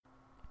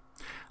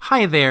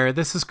Hi there,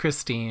 this is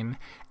Christine.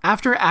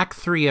 After Act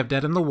 3 of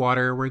Dead in the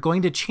Water, we're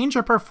going to change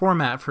up our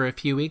format for a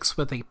few weeks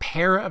with a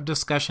pair of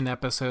discussion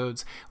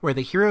episodes where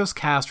the Heroes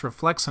cast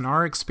reflects on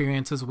our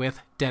experiences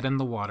with Dead in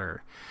the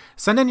Water.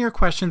 Send in your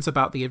questions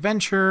about the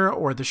adventure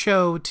or the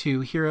show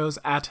to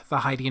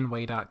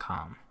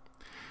heroes@thehidingway.com.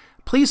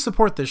 Please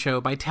support the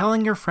show by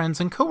telling your friends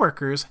and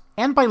coworkers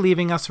and by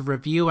leaving us a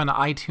review on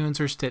iTunes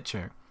or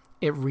Stitcher.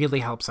 It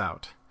really helps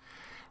out.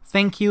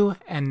 Thank you,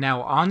 and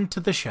now on to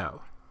the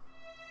show.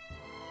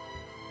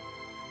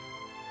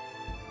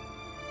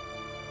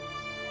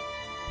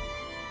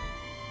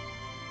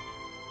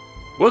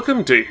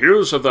 Welcome to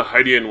Heroes of the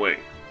Hydian Way.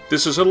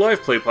 This is a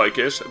live play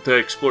podcast that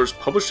explores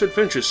published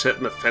adventures set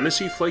in the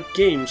Fantasy Flight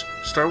Games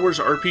Star Wars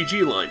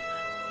RPG line.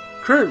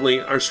 Currently,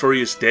 our story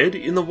is Dead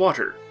in the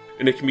Water,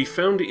 and it can be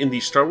found in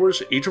the Star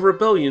Wars Age of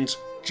Rebellion's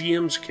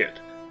GM's Kit.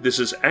 This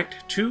is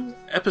Act 2,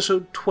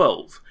 Episode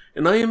 12,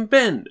 and I am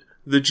Ben,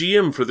 the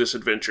GM for this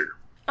adventure.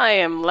 I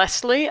am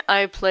Leslie.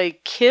 I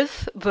play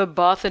Kith, the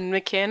Bothan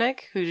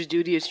mechanic, whose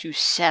duty is to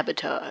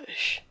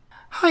sabotage.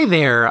 Hi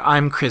there,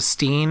 I'm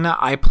Christine.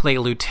 I play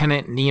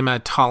Lieutenant Nima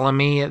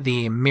Ptolemy,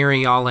 the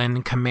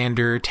Mirialan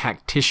commander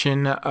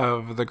tactician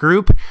of the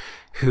group,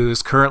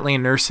 who's currently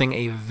nursing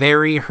a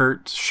very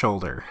hurt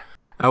shoulder.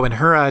 Oh, and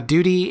her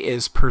duty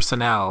is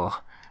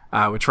personnel,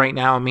 which right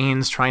now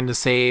means trying to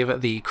save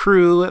the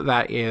crew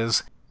that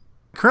is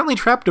currently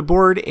trapped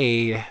aboard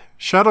a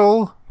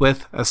shuttle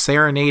with a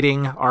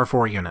serenading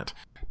R4 unit.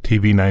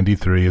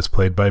 TV93 is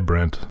played by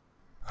Brent.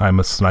 I'm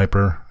a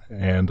sniper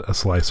and a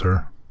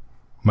slicer.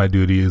 My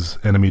duty is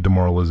enemy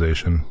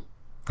demoralization.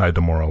 I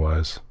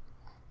demoralize.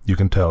 You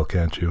can tell,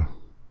 can't you?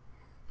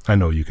 I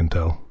know you can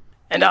tell.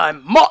 And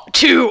I'm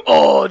Matu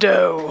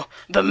Ordo,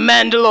 the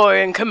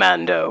Mandalorian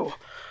commando,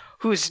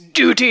 whose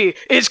duty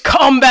is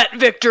combat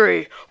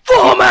victory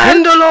for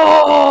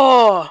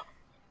Mandalore!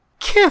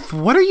 Kith,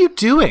 what are you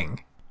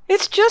doing?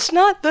 It's just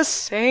not the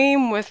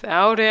same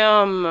without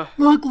him.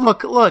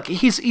 Look,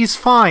 he's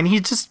fine.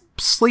 He's just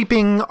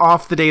sleeping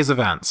off the day's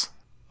events.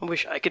 I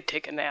wish I could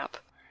take a nap.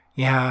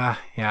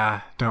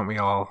 Yeah, don't we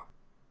all?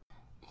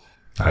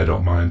 I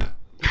don't mind.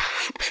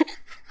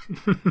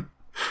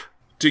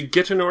 To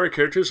get to know our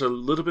characters a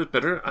little bit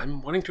better,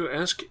 I'm wanting to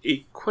ask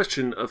a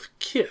question of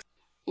Kith.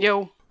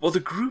 Yo. While the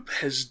group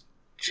has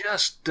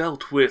just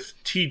dealt with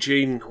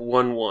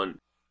TJ-11,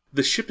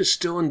 the ship is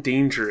still in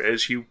danger,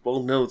 as you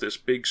well know. This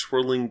big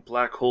swirling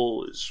black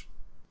hole is...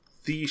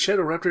 The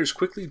Shadow Raptor is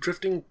quickly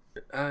drifting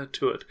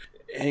to it,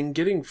 and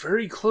getting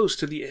very close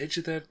to the edge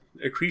of that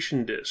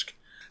accretion disk.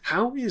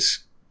 How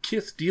is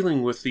Kith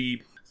dealing with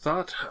the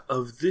thought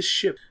of this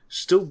ship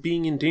still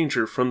being in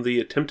danger from the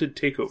attempted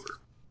takeover?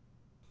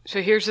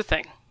 So here's the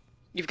thing.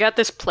 You've got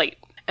this plate,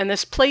 and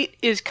this plate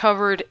is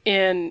covered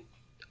in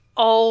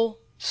all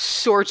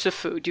sorts of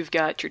food. You've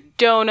got your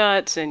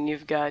donuts, and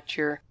you've got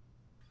your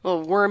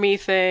little wormy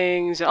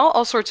things,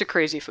 all sorts of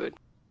crazy food.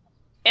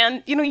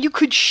 And, you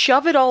could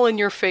shove it all in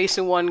your face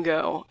in one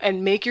go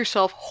and make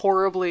yourself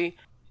horribly,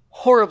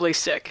 horribly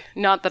sick.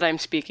 Not that I'm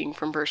speaking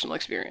from personal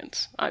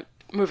experience.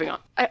 Moving on.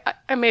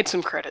 I made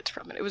some credits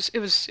from it. It was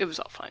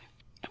all fine.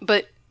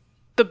 But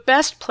the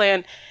best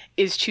plan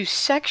is to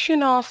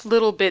section off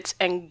little bits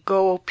and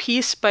go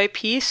piece by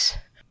piece.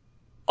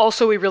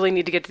 Also, we really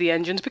need to get to the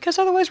engines, because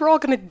otherwise we're all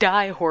going to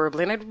die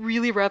horribly, and I'd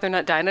really rather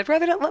not die, and I'd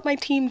rather not let my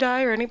team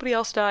die or anybody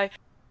else die.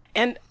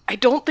 And I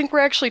don't think we're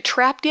actually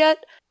trapped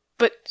yet,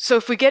 but so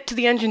if we get to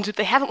the engines, if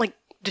they haven't,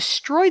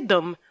 destroyed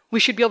them,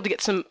 we should be able to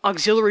get some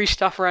auxiliary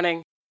stuff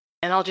running,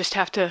 and I'll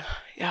have to,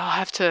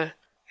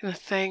 the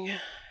thing...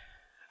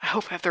 I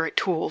hope I have the right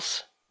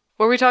tools.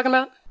 What were we talking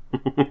about?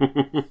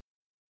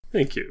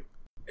 Thank you.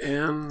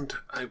 And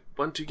I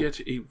want to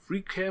get a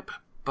recap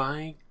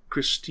by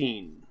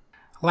Christine.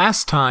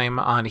 Last time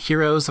on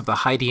Heroes of the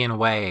Hydian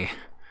Way,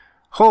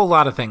 whole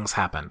lot of things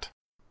happened.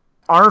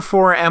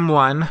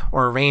 R4M1,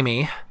 or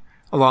Raimi,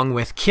 along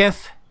with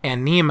Kith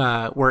and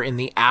Nima, were in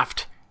the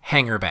aft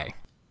hangar bay.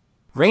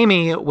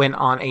 Raimi went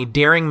on a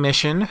daring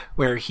mission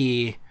where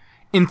he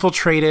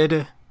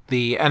infiltrated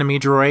the enemy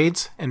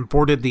droids and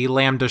boarded the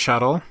Lambda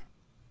shuttle,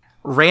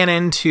 ran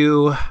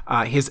into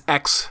his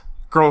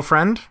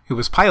ex-girlfriend, who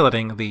was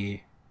piloting the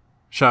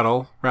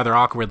shuttle rather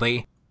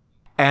awkwardly,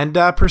 and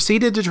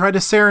proceeded to try to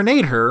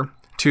serenade her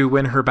to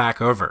win her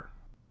back over,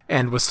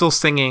 and was still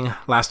singing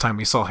last time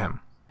we saw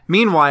him.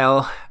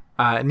 Meanwhile,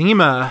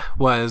 Nima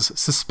was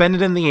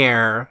suspended in the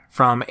air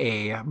from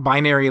a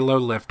binary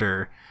load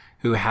lifter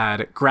who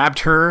had grabbed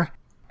her,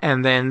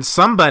 and then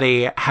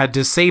somebody had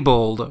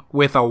disabled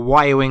with a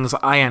Y-Wings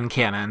ion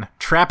cannon,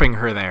 trapping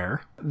her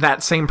there.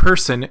 That same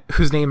person,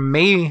 whose name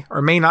may or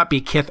may not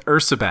be Kith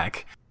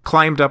Ursabek,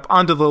 climbed up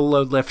onto the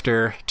load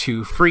lifter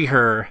to free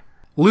her,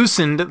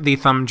 loosened the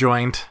thumb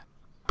joint,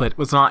 but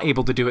was not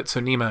able to do it,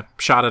 so Nima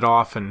shot it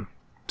off and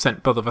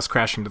sent both of us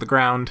crashing to the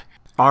ground.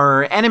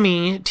 Our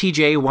enemy,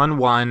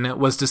 TJ-11,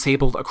 was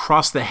disabled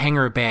across the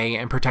hangar bay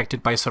and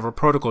protected by several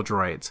protocol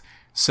droids,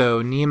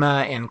 so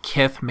Nima and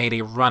Kith made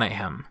a run at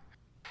him.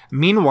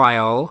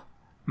 Meanwhile,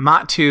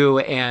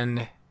 Matu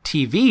and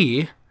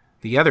TV,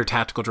 the other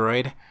tactical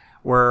droid,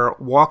 were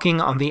walking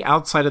on the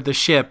outside of the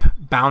ship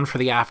bound for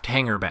the aft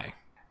hangar bay.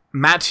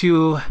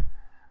 Matu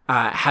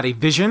had a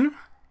vision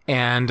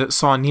and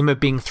saw Nima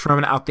being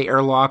thrown out the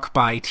airlock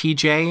by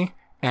TJ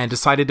and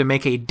decided to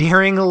make a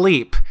daring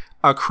leap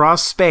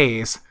across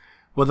space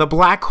with a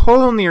black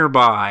hole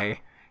nearby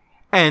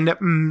and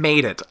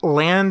made it.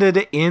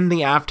 Landed in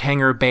the aft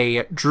hangar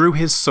bay, drew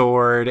his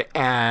sword,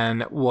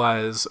 and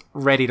was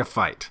ready to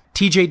fight.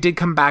 TJ did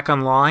come back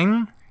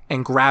online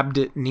and grabbed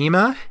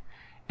Nima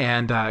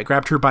and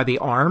grabbed her by the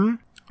arm.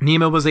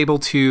 Nima was able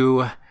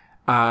to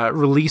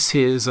release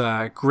his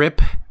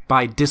grip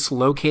by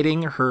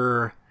dislocating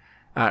her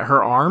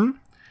arm.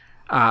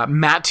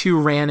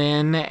 Matu ran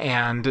in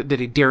and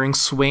did a daring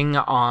swing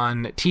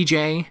on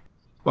TJ,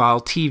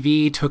 while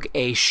TV took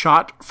a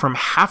shot from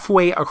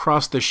halfway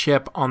across the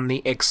ship on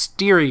the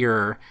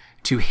exterior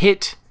to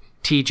hit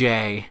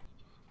TJ,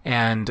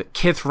 and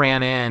Kith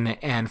ran in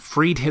and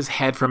freed his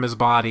head from his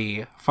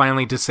body,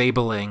 finally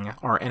disabling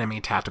our enemy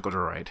tactical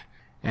droid.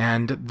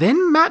 And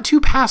then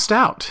Matu passed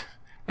out,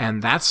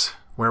 and that's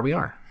where we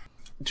are.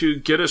 To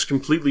get us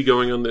completely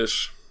going on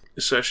this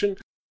session,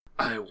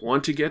 I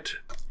want to get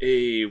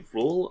a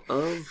roll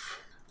of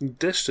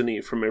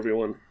destiny from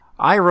everyone.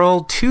 I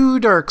rolled 2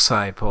 dark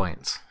side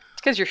points.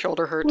 It's because your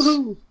shoulder hurts.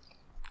 Woohoo.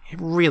 It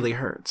really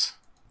hurts.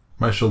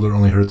 My shoulder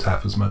only hurts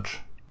half as much.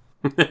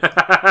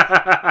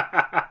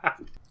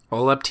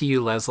 All up to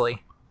you,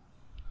 Leslie.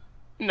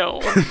 No.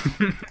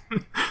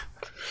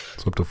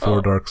 It's up to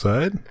 4 dark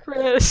side.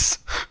 Chris.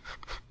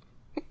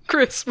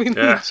 Chris, we need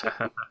you.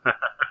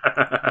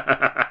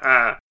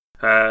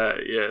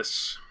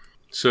 Yes.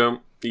 So,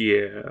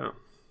 yeah.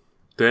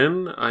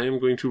 Then I am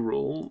going to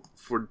roll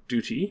for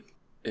duty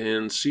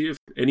and see if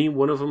any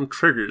one of them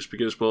triggers,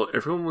 because, well,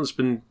 everyone's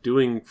been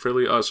doing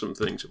fairly awesome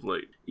things of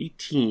late.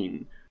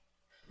 18,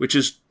 which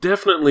is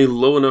definitely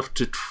low enough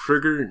to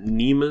trigger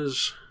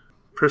Nima's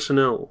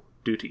personnel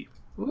duty.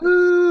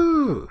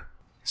 Woo!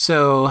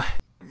 So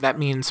that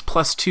means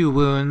 +2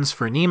 wounds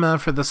for Nima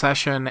for the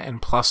session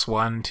and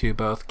 +1 to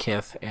both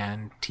Kith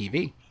and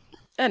TV.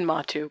 And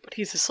Matu, but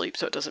he's asleep,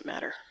 so it doesn't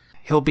matter.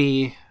 He'll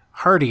be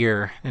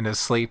hardier in his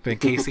sleep in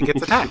case he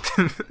gets attacked.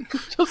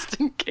 Just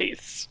in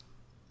case.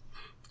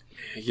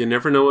 You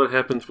never know what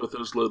happens with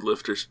those load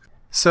lifters.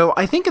 So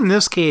I think in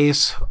this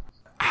case,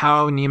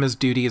 how Nima's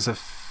duty is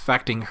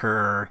affecting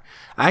her,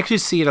 I actually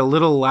see it a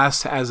little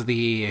less as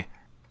the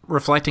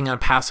reflecting on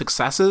past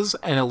successes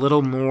and a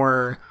little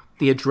more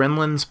the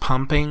adrenaline's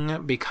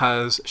pumping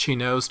because she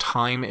knows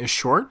time is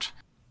short.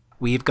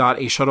 We've got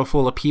a shuttle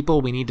full of people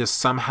we need to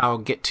somehow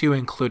get to,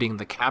 including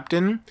the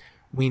captain.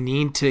 We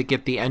need to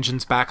get the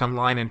engines back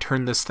online and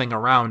turn this thing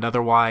around.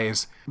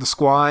 Otherwise, the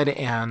squad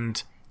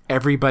and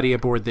everybody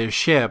aboard this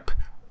ship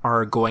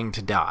are going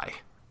to die.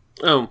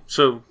 Oh,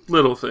 so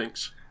little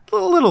things.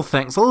 Little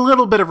things, a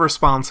little bit of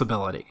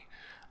responsibility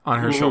on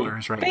her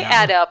shoulders right They now.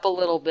 add up a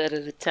little bit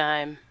at a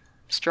time.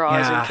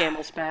 Straws Yeah. and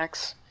camels'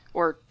 backs.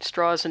 Or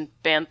straws and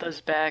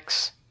banthas'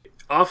 backs.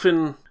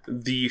 Often,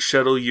 the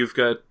shuttle you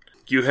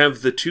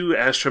have the 2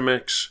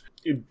 astromechs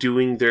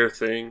doing their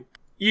thing.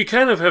 You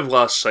kind of have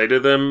lost sight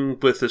of them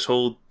with this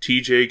whole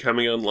TJ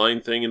coming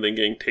online thing and then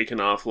getting taken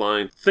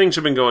offline. Things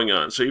have been going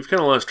on, so you've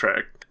kind of lost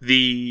track.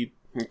 The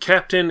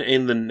captain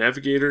and the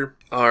navigator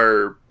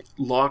are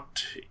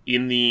locked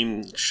in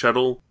the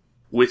shuttle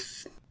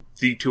with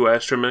the 2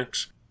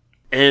 astromechs,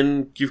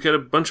 and you've got a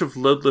bunch of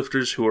load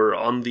lifters who are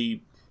on the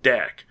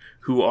deck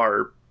who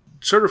are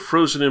sort of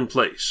frozen in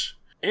place.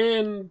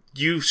 And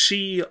you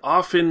see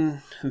off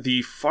in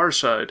the far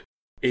side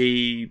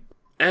a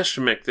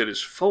astromech that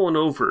is fallen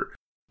over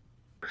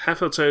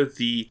half outside of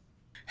the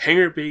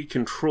hangar bay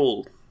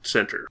control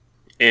center.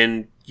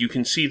 And you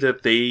can see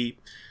that they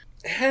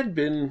had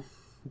been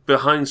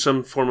behind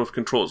some form of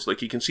controls.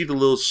 Like, you can see the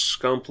little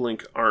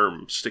Scomplink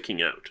arm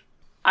sticking out.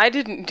 I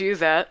didn't do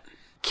that.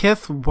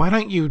 Kith, why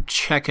don't you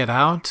check it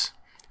out,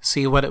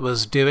 see what it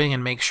was doing,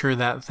 and make sure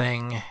that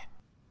thing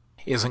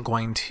isn't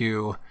going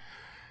to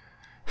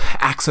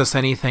access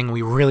anything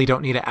we really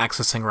don't need it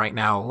accessing right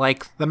now,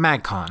 like the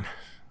MagCon.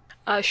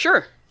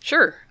 Sure.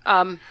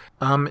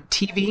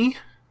 TV,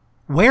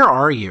 where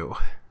are you?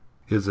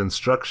 His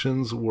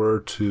instructions were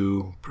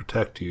to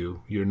protect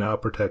you. You're now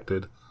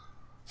protected.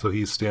 So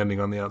he's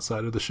standing on the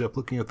outside of the ship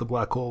looking at the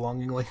black hole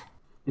longingly.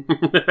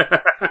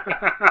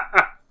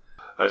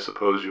 I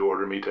suppose you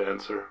order me to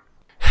answer?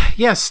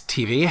 Yes,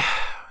 TV.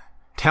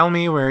 Tell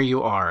me where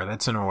you are.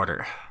 That's an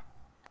order.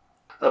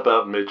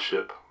 About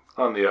midship,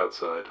 on the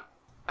outside.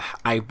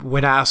 I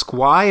would ask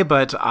why,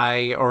 but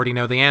I already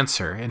know the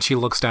answer, and she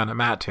looks down at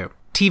Matu.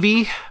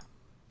 TV,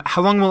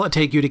 how long will it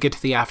take you to get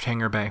to the aft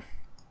hangar bay?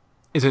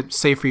 Is it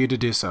safe for you to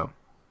do so?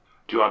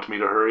 Do you want me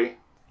to hurry?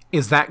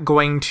 Is that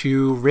going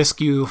to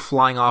risk you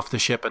flying off the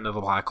ship into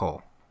the black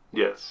hole?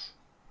 Yes.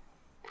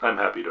 I'm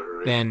happy to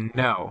hurry. Then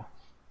no.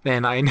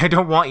 Then I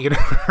don't want you to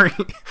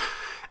hurry.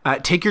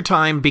 Take your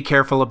time, be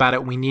careful about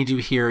it. We need you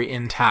here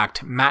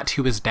intact.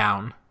 Matu is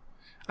down.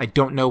 I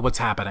don't know what's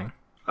happening.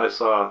 I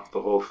saw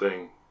the whole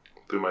thing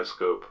through my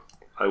scope.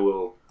 I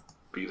will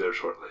be there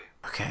shortly.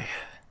 Okay.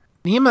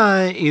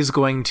 Nima is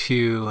going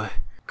to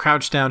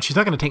crouch down. She's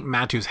not going to take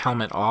Matu's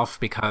helmet off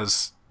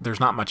because there's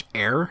not much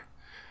air.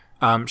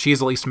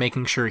 She's at least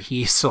making sure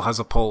he still has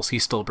a pulse,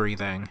 he's still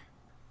breathing.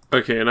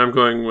 Okay, and I'm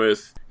going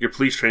with your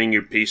police training,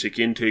 your basic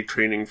intake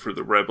training for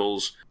the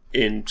rebels.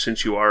 And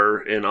since you are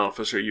an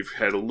officer, you've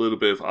had a little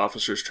bit of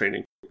officer's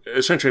training.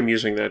 Essentially, I'm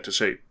using that to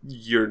say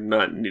you're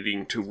not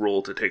needing to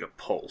roll to take a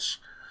pulse.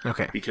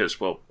 Okay. Because,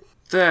 well,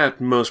 that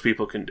most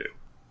people can do.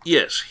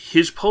 Yes,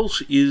 his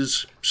pulse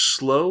is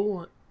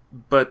slow,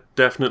 but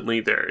definitely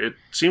there. It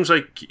seems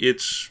like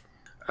it's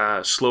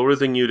slower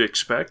than you'd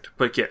expect,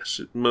 but yes,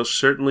 most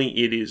certainly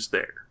it is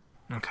there.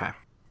 Okay.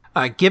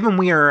 Given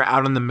we are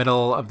out in the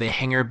middle of the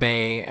hangar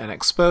bay and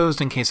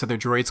exposed in case other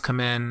droids come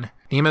in,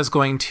 Nima's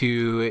going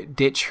to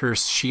ditch her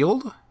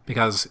shield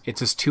because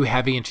it's just too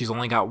heavy and she's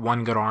only got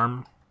one good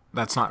arm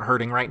that's not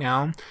hurting right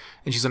now.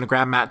 And she's going to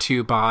grab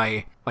Matu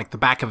by the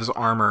back of his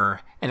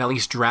armor and at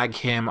least drag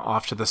him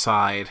off to the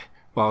side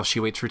while she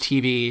waits for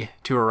TV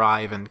to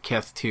arrive and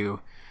Kith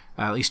to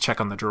at least check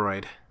on the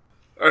droid.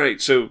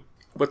 Alright, so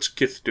what's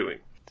Kith doing?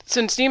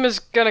 Since Nima's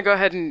going to go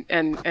ahead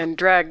and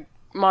drag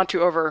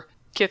Matu over,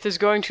 Kith is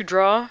going to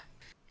draw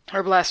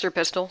her blaster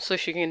pistol so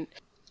she can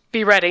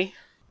be ready.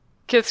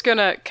 Kith's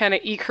gonna kind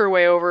of eke her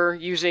way over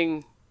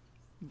using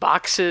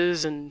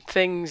boxes and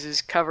things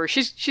as cover.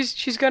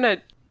 She's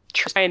gonna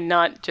try and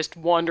not just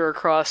wander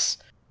across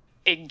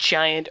a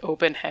giant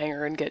open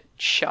hangar and get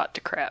shot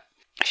to crap.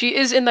 She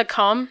is in the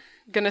comm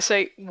gonna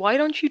say, "Why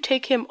don't you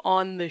take him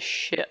on the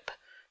ship?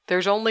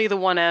 There's only the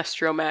one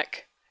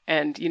astromech,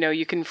 and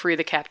you can free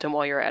the captain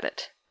while you're at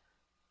it."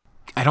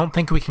 I don't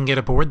think we can get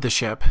aboard the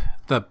ship.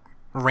 The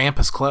ramp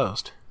is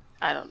closed.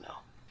 I don't know.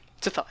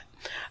 It's a thought.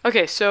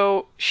 Okay,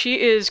 so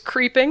she is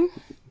creeping.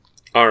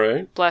 All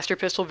right. Blaster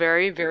pistol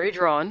very, very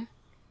drawn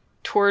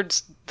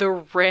towards the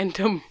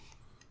random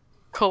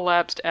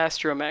collapsed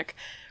astromech,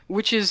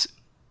 which is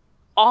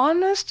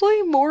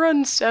honestly more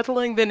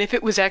unsettling than if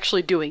it was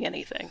actually doing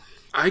anything.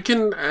 I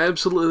can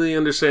absolutely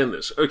understand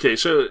this. Okay,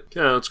 so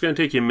it's going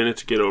to take you a minute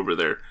to get over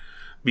there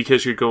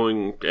because you're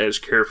going as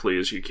carefully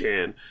as you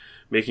can,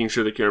 making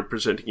sure that you're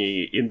presenting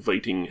an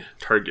inviting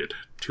target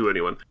to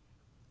anyone.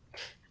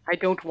 I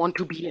don't want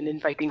to be an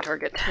inviting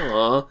target.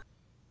 Aw,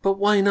 but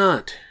why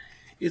not?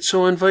 It's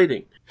so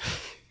inviting.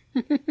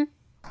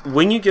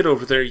 When you get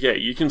over there, yeah,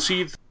 you can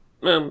see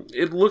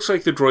it looks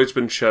like the droid's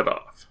been shut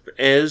off,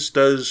 as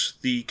does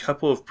the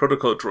couple of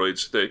protocol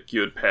droids that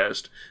you had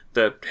passed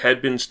that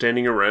had been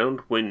standing around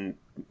when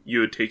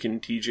you had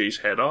taken TJ's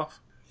head off.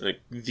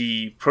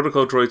 The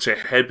protocol droids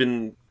that had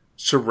been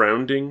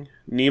surrounding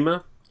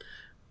Nima,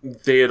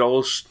 they had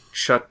all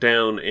shut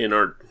down and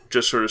are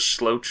just sort of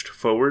slouched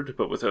forward,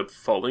 but without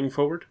falling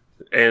forward.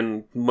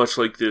 And much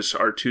like this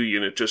R2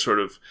 unit, just sort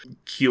of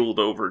keeled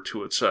over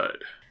to its side.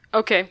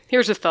 Okay,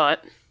 here's a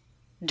thought.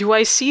 Do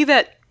I see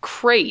that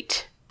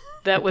crate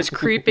that was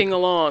creeping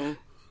along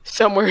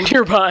somewhere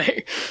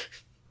nearby?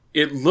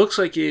 It looks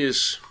like it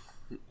is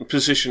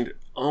positioned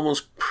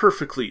almost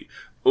perfectly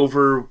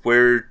over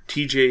where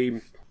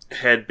TJ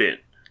had been.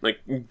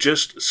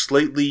 Just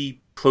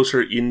slightly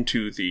closer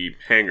into the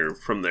hangar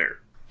from there.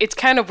 It's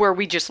kind of where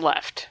we just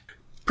left.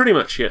 Pretty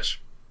much, yes.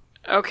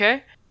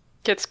 Okay.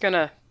 Kit's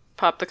gonna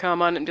pop the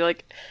comm on and be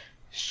like,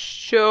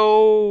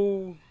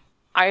 so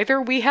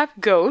either we have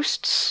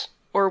ghosts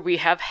or we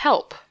have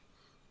help.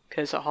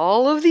 Because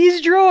all of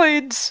these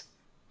droids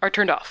are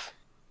turned off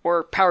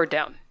or powered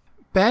down.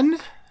 Ben,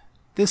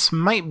 this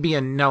might be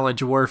a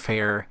knowledge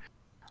warfare.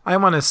 I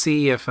want to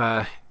see if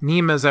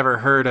Nima's ever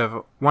heard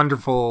of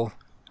wonderful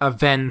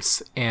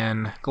events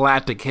in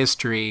galactic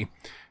history,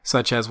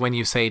 such as when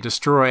you say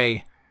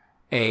destroy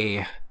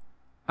a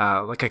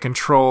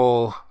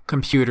control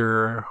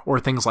computer or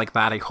things like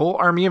that, a whole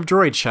army of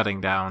droids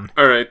shutting down.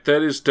 Alright,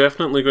 that is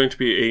definitely going to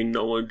be a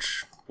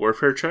knowledge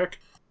warfare check.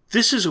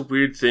 This is a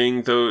weird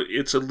thing, though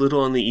it's a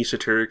little on the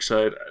esoteric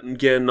side.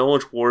 Yeah,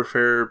 knowledge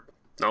warfare,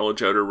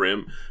 knowledge outer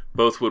rim,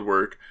 both would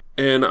work.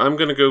 And I'm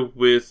going to go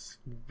with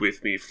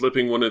me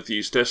flipping one of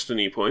these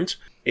destiny points,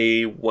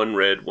 a 1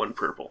 red, 1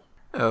 purple.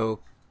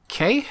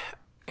 Okay.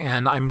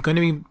 And I'm going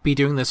to be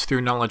doing this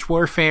through knowledge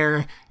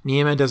warfare.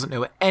 Nima doesn't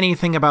know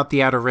anything about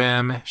the Outer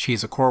Rim.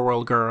 She's a Core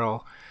World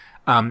girl.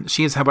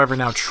 She is, however,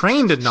 now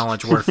trained in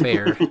knowledge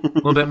warfare. A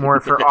little bit more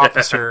of her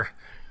officer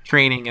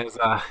training has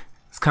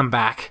come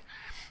back.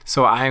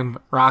 So I'm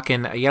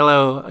rocking a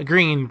yellow, a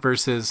green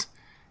versus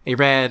a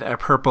red, a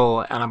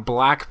purple, and a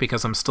black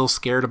because I'm still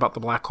scared about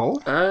the black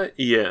hole.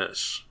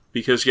 Yes.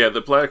 Because, yeah,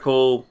 the black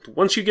hole,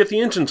 once you get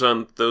the engines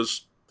on,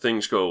 those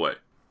things go away.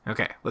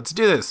 Okay, let's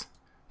do this.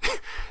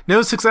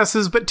 No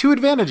successes, but 2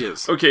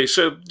 advantages. Okay,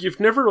 so you've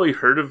never really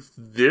heard of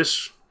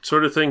this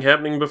sort of thing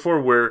happening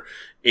before, where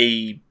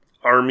a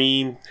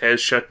army has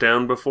shut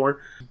down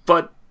before,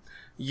 but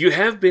you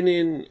have been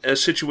in a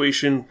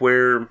situation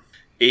where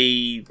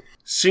a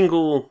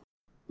single,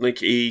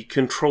 a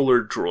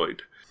controller droid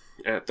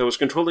that was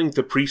controlling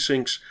the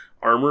precinct's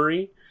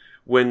armory,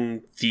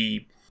 when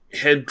the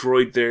head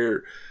droid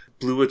there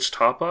blew its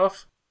top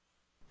off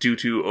due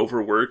to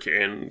overwork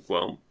and,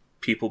 well,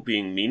 people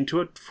being mean to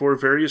it for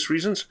various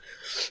reasons,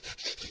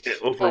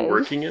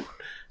 overworking it.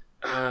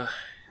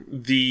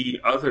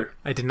 The other...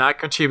 I did not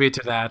contribute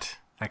to that.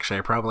 Actually,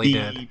 I probably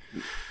did.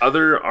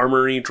 Other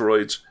armory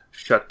droids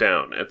shut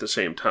down at the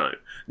same time.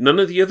 None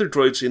of the other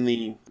droids in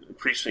the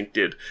precinct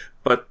did,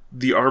 but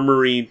the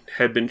armory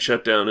had been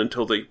shut down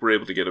until they were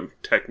able to get a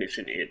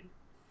technician in.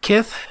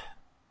 Kith?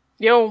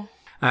 Yo.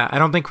 I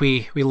don't think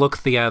we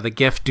look the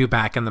gift do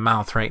back in the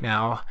mouth right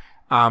now.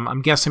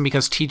 I'm guessing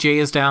because TJ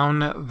is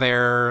down,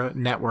 their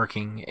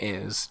networking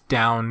is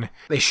down.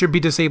 They should be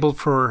disabled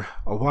for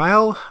a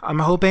while, I'm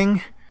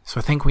hoping. So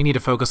I think we need to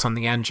focus on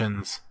the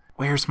engines.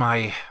 Where's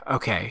my...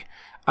 Okay.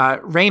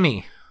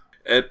 Raimi.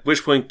 At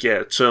which point,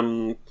 yeah,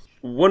 some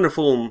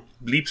wonderful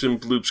bleeps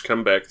and bloops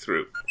come back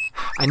through.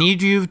 I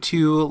need you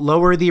to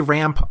lower the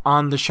ramp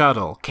on the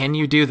shuttle. Can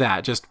you do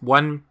that? Just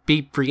one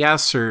beep for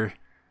yes or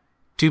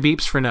 2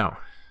 beeps for no?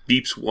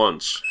 Beeps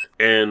once.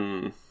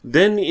 And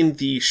then in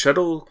the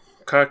shuttle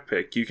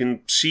cockpit, you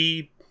can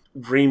see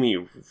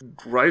Raimi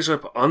rise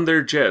up on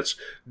their jets,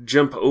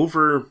 jump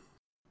over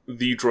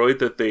the droid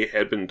that they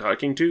had been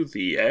talking to,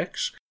 the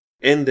X,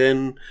 and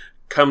then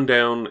come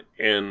down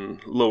and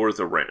lower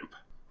the ramp.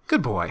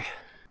 Good boy.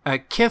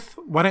 Kith,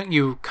 why don't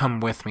you come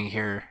with me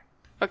here?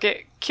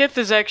 Okay, Kith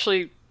is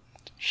actually...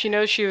 She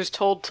knows she was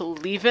told to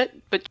leave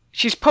it, but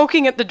she's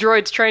poking at the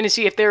droids trying to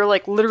see if they were,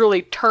 like,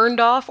 literally turned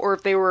off or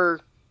if they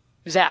were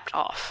zapped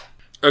off.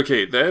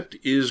 Okay, that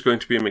is going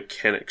to be a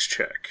mechanics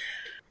check.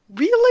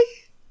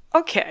 Really?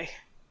 Okay.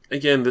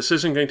 Again, this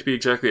isn't going to be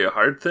exactly a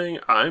hard thing.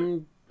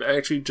 I'm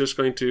actually just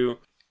going to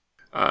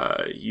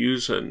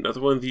use another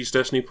one of these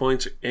Destiny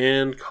points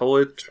and call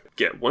it,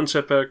 get 1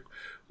 setback,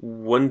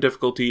 1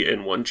 difficulty,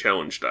 and 1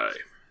 challenge die.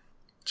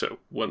 So,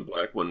 1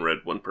 black, 1 red,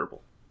 1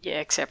 purple. Yeah,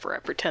 except for I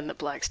pretend that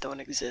blacks don't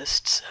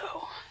exist,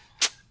 so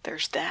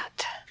there's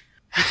that.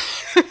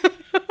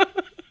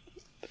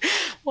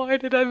 Why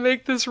did I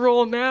make this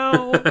roll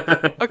now?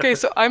 Okay,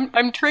 so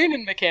I'm trained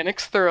in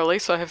mechanics thoroughly,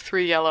 so I have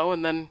 3 yellow,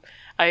 and then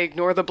I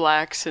ignore the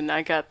blacks, and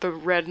I got the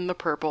red and the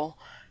purple,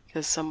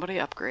 because somebody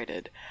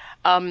upgraded.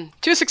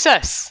 2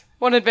 success,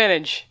 1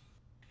 advantage,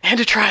 and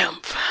a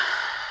triumph.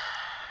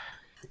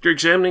 You're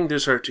examining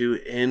this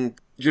R2, and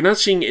you're not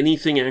seeing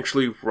anything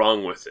actually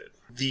wrong with it.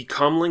 The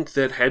comlink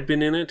that had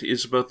been in it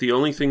is about the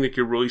only thing that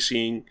you're really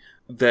seeing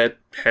that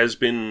has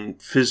been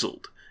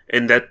fizzled,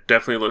 and that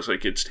definitely looks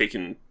like it's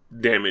taken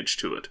damage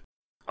to it.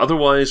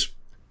 Otherwise,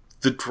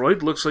 the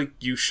droid looks like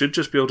you should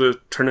just be able to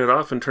turn it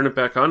off and turn it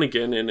back on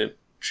again, and it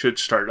should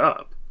start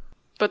up.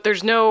 But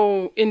there's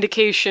no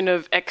indication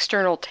of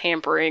external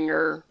tampering,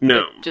 or...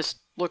 No. It just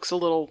looks a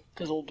little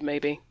fizzled,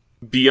 maybe.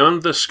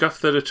 Beyond the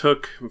scuff that it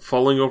took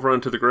falling over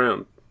onto the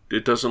ground,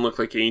 it doesn't look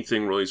like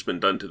anything really has been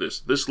done to this.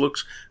 This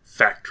looks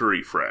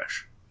factory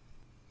fresh.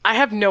 I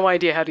have no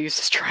idea how to use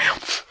this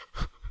triumph.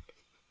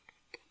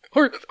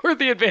 or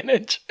the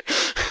advantage.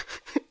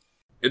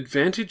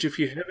 Advantage if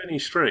you have any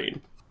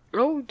strain.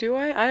 Oh, do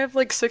I? I have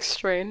like 6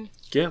 strain.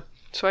 Yeah.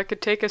 So I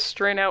could take a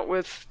strain out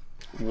with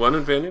 1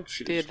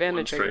 advantage. the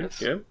advantage, 1 strain. I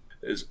guess. Yeah.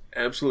 Is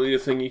absolutely a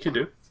thing you can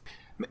do.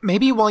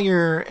 Maybe while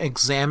you're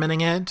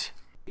examining it,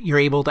 you're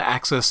able to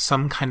access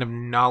some kind of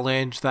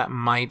knowledge that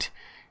might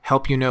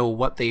help you know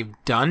what they've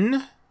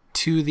done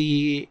to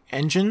the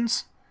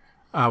engines.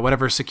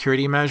 Whatever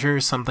security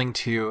measures, something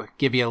to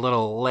give you a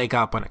little leg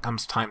up when it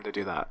comes time to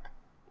do that.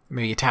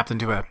 Maybe you tapped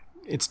into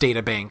its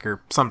data bank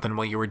or something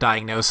while you were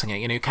diagnosing it.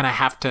 You know, you kind of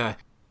have to...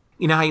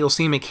 You know how you'll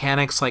see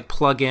mechanics like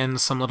plug in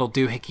some little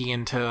doohickey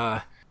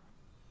into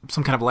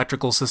some kind of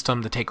electrical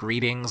system to take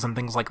readings and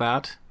things like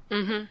that?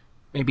 Mm-hmm.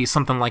 Maybe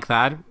something like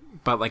that,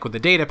 but like with a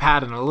data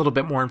pad and a little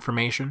bit more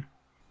information.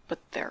 But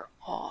they're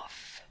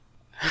off.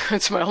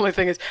 That's my only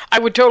thing is, I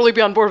would totally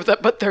be on board with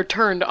that, but they're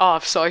turned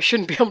off, so I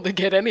shouldn't be able to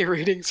get any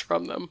readings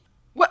from them.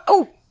 What?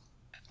 Oh!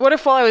 What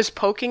if while I was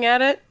poking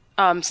at it,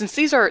 since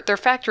they're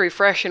factory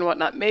fresh and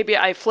whatnot, maybe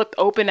I flipped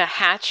open a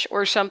hatch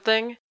or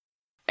something,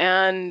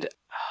 and...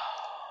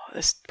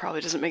 this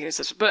probably doesn't make any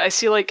sense, but I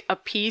see like a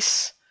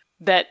piece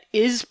that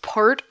is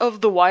part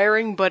of the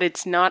wiring, but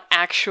it's not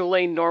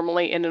actually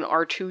normally in an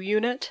R2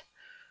 unit.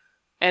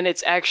 And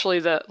it's actually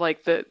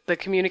the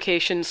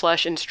communication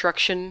 /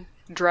 instruction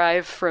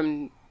drive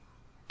from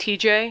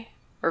TJ,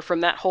 or from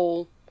that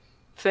whole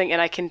thing,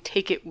 and I can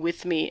take it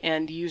with me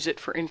and use it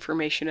for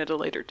information at a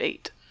later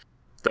date.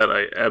 That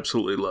I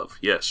absolutely love,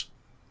 yes.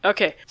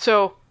 Okay,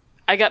 so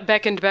I got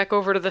beckoned back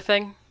over to the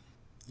thing?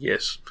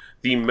 Yes.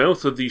 The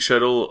mouth of the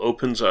shuttle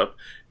opens up,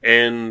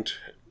 and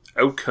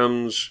out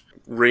comes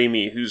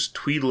Raimi, who's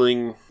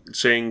tweedling,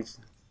 saying,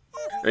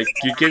 like,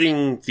 you're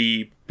getting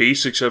the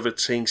basics of it,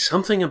 saying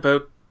something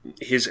about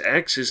his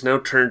X is now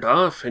turned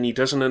off, and he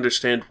doesn't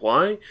understand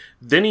why.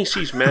 Then he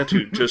sees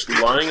Matu just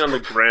lying on the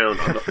ground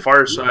on the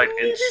far side,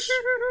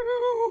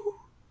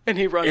 and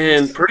he runs.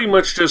 And pretty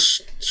much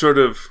just sort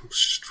of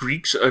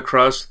streaks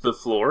across the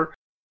floor,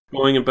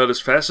 going about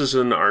as fast as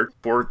an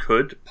artboard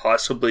could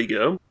possibly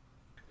go.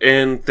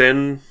 And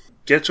then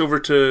gets over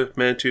to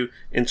Matu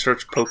and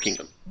starts poking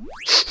him.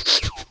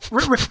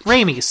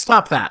 Raimi,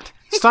 stop that.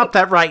 Stop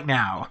that right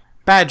now.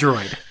 Bad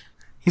droid.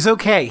 He's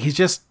okay. He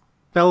just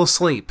fell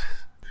asleep.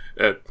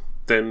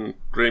 Then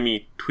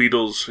Remy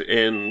tweedles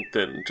and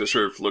then just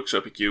sort of looks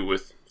up at you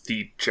with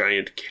the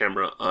giant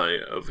camera eye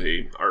of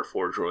a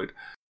R4 droid.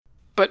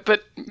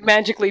 But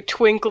magically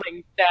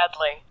twinkling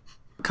sadly.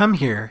 Come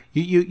here.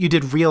 You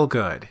did real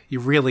good. You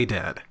really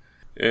did.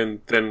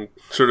 And then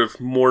sort of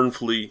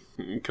mournfully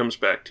comes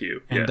back to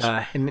you. And,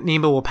 yes. And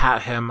Nima will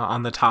pat him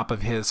on the top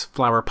of his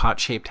flower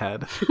pot-shaped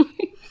head.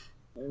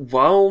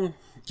 While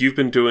you've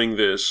been doing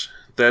this,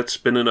 that's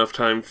been enough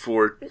time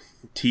for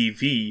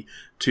TV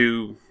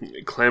to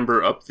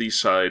clamber up the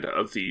side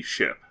of the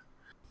ship.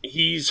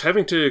 He's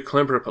having to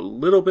clamber up a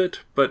little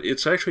bit, but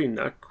it's actually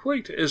not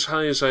quite as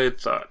high as I had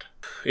thought.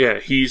 Yeah,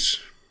 he's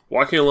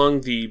walking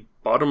along the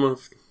bottom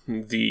of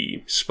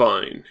the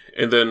spine,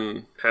 and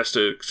then has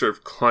to sort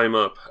of climb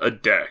up a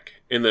deck,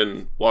 and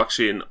then walks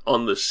in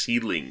on the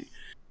ceiling.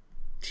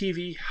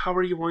 TV, how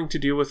are you going to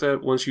deal with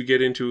that once you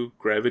get into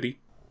gravity?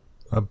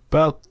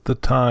 About the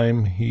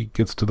time he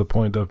gets to the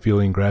point of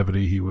feeling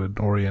gravity, he would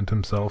orient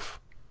himself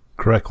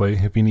correctly.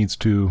 If he needs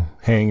to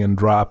hang and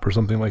drop or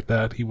something like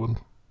that, he would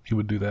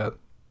do that.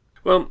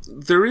 Well,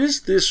 there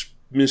is this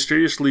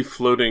mysteriously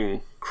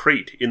floating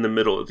crate in the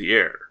middle of the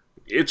air.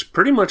 It's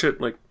pretty much at,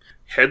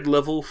 head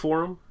level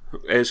for him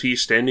as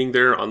he's standing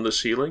there on the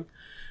ceiling,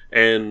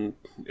 and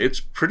it's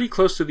pretty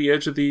close to the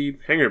edge of the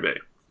hangar bay.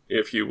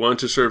 If you want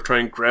to sort of try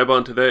and grab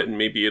onto that, and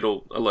maybe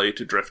it'll allow you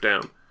to drift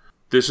down.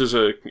 This is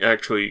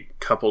actually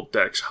couple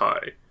decks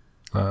high.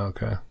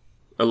 Okay.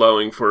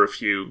 Allowing for a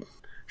few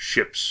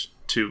ships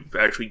to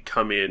actually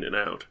come in and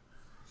out.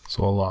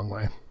 So a long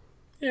way.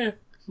 Yeah,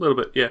 a little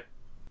bit, yeah.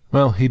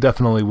 Well, he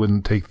definitely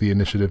wouldn't take the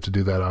initiative to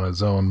do that on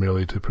his own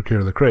merely to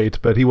procure the crate,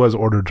 but he was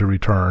ordered to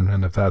return,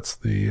 and if that's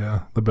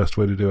the best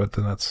way to do it,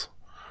 then that's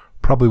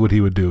probably what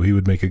he would do. He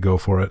would make a go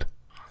for it.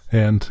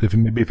 And if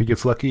he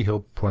gets lucky,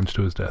 he'll plunge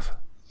to his death.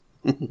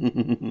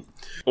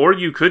 Or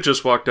you could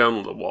just walk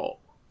down the wall.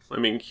 I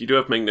mean, you do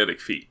have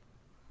magnetic feet.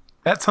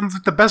 That sounds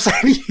like the best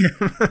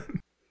idea.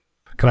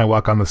 Can I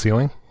walk on the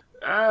ceiling?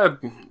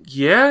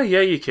 Yeah,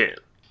 you can.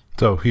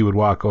 So he would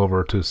walk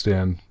over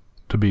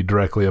to be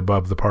directly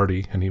above the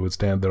party, and he would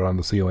stand there on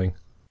the ceiling.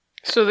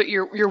 So that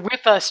you're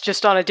with us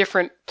just on a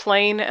different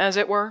plane, as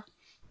it were?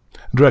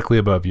 Directly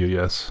above you,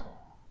 yes.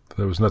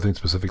 There was nothing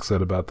specific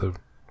said about the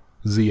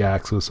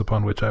Z-axis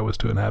upon which I was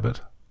to inhabit.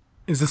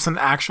 Is this an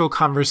actual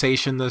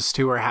conversation those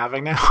two are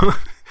having now?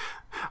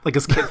 Like,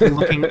 is Kith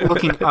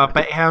looking up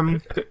at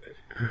him?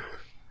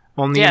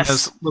 While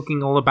Nima's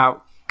looking all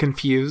about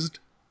confused?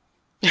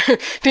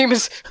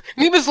 Nima's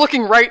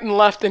looking right and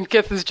left, and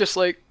Kith is just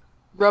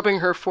rubbing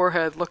her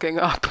forehead, looking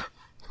up.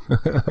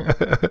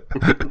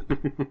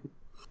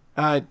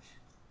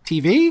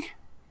 TV?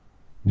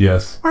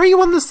 Yes. Why are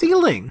you on the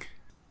ceiling?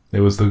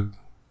 It was the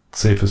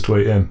safest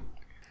way in.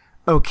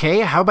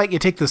 Okay, how about you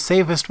take the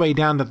safest way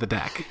down to the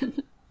deck?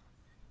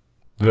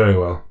 Very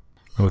well.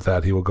 And with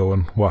that, he will go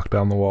and walk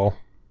down the wall.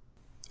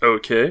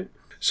 Okay.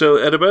 So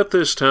at about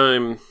this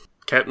time,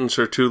 Captain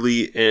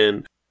Sertuli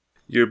and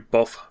your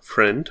buff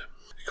friend,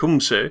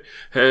 Kumse,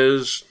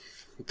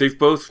 they've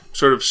both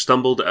sort of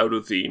stumbled out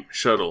of the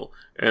shuttle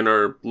and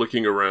are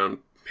looking around,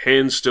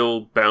 hands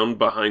still bound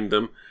behind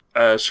them.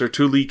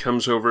 Sertuli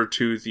comes over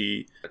to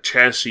the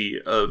chassis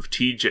of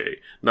TJ,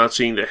 not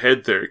seeing the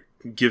head there,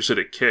 gives it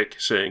a kick,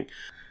 saying,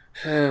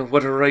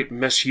 "What a right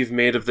mess you've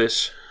made of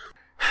this."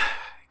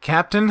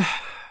 Captain,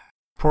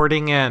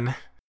 porting in.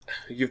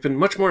 You've been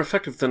much more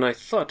effective than I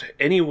thought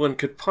anyone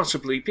could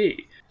possibly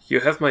be. You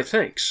have my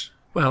thanks.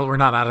 Well, we're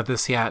not out of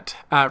this yet.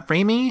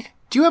 Remy,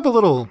 do you have a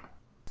little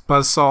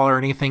buzzsaw or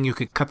anything you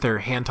could cut their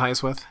hand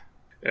ties with?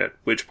 At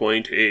which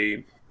point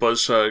a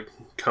buzzsaw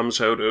comes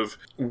out of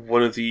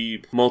one of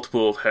the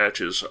multiple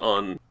hatches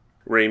on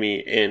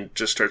Remy and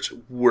just starts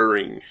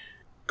whirring,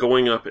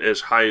 going up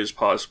as high as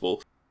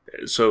possible,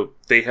 so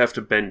they have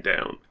to bend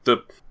down.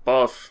 The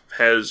buff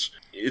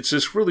it's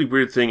this really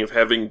weird thing of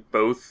having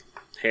both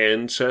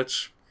hand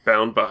sets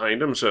bound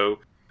behind him, so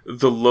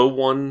the low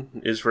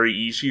one is very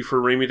easy for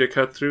Remy to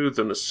cut through,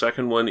 then the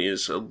second one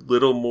is a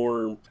little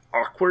more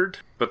awkward,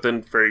 but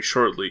then very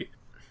shortly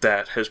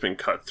that has been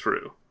cut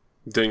through.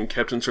 Then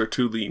Captain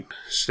Sertuli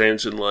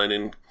stands in line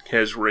and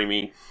has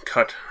Remy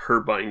cut her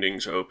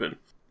bindings open.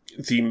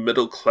 The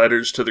metal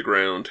clatters to the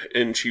ground,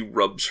 and she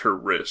rubs her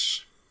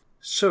wrists.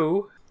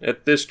 So,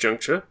 at this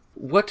juncture,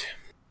 what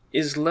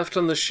is left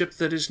on the ship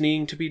that is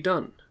needing to be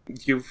done?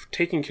 You've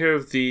taken care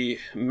of the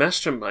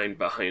mastermind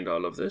behind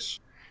all of this.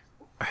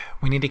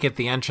 We need to get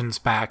the engines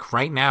back.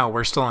 Right now,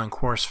 we're still on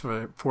course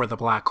for the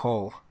black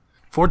hole.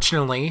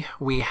 Fortunately,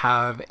 we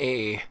have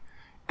a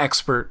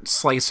expert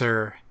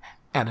slicer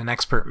and an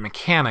expert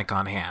mechanic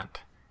on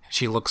hand.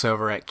 She looks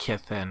over at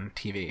Kith and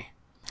TV.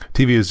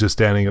 TV is just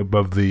standing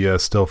above the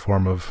still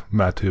form of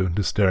Matu,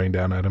 just staring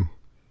down at him.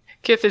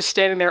 Kith is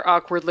standing there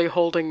awkwardly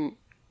holding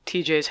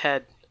TJ's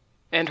head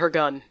and her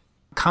gun.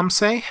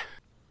 Kamse,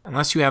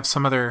 unless you have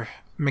some other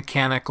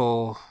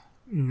mechanical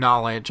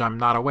knowledge I'm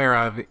not aware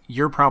of,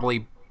 you're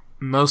probably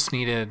most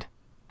needed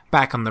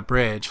back on the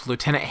bridge.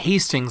 Lieutenant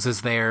Hastings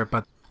is there,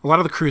 but A lot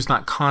of the crew's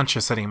not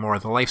conscious anymore.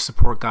 The life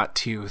support got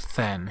too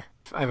thin.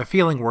 I have a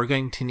feeling we're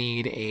going to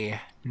need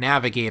a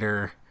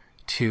navigator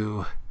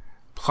to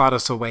plot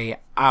us a way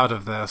out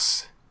of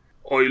this.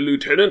 Oi,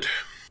 Lieutenant.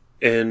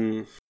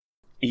 And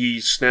he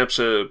snaps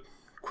a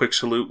quick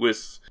salute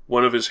with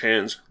one of his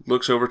hands,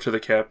 looks over to the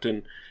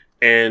captain,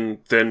 and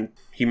then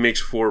he makes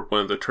for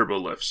one of the turbo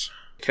lifts.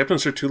 Captain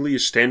Sertuli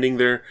is standing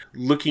there,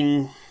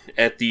 looking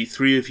at the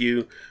three of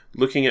you,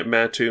 looking at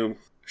Matu.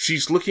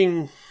 She's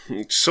looking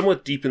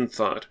somewhat deep in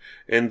thought,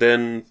 and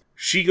then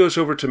she goes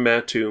over to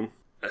Matu,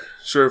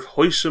 sort of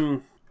hoists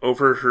him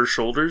over her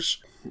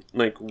shoulders,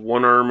 like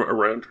one arm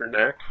around her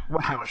neck.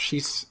 Wow,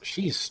 she's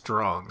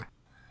strong.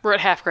 We're at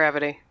half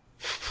gravity.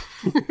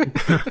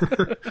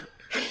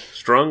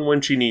 Strong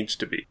when she needs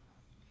to be.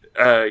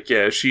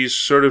 Yeah, she's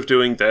sort of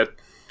doing that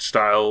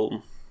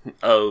style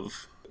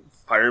of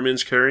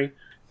fireman's carry,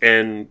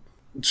 and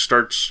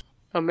starts...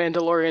 A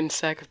Mandalorian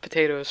sack of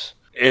potatoes.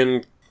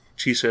 And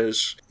she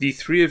says, the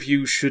three of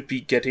you should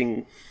be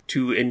getting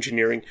to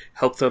engineering.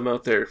 Help them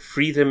out there.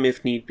 Free them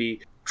if need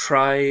be.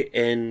 Try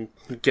and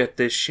get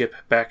this ship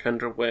back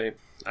underway.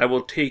 I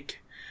will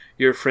take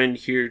your friend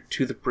here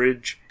to the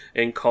bridge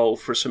and call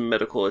for some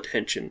medical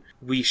attention.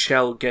 We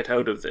shall get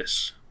out of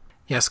this.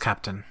 Yes,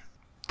 Captain.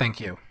 Thank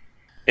you.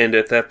 And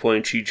at that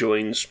point, she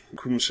joins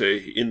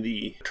Kumse in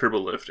the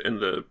turbolift, and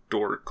the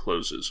door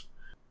closes.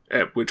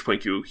 At which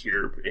point you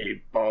hear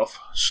a Boff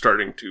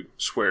starting to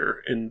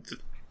swear, and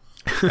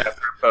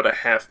after about a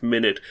half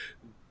minute,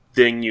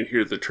 then you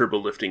hear the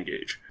turbolift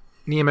engage.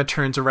 Nima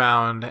turns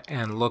around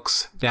and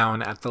looks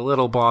down at the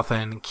little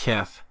Bothan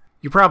Kith.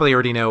 You probably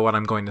already know what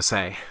I'm going to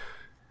say.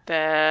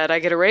 That I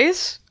get a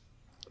raise?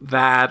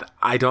 That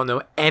I don't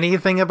know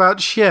anything about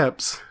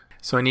ships,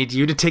 so I need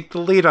you to take the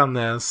lead on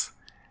this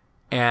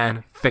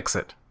and fix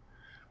it.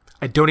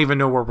 I don't even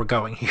know where we're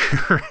going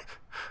here.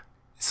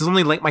 This is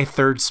only like my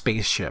third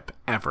spaceship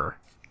ever.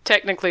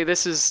 Technically,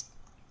 this is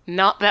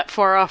not that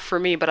far off for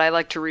me, but I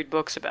like to read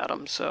books about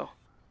them, so...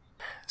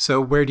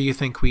 So where do you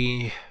think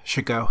we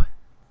should go?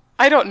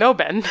 I don't know,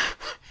 Ben.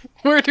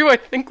 Where do I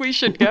think we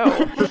should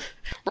go?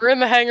 We're in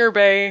the hangar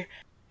bay.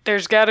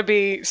 There's got to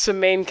be some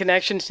main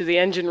connections to the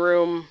engine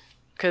room,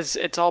 because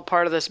it's all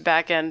part of this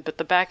back end, but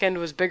the back end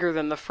was bigger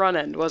than the front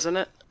end, wasn't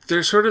it?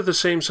 They're sort of the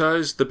same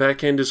size. The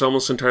back end is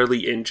almost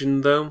entirely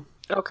engine, though.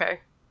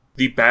 Okay.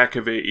 The back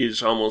of it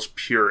is almost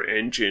pure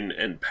engine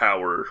and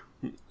power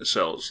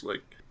cells.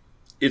 Like,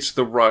 it's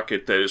the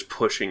rocket that is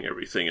pushing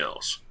everything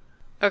else.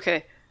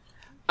 Okay.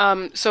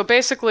 So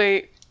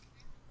basically,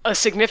 a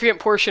significant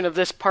portion of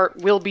this part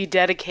will be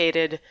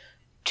dedicated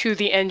to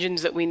the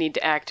engines that we need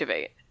to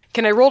activate.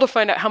 Can I roll to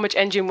find out how much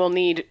engine we'll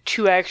need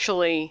to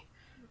actually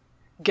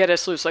get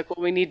us loose? Like,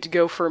 will we need to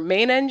go for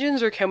main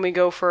engines, or can we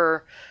go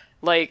for,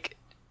 like,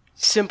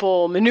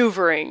 simple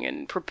maneuvering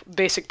and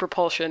basic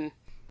propulsion?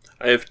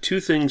 I have two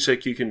things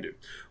that you can do.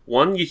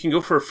 One, you can go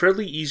for a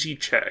fairly easy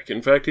check.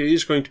 In fact, it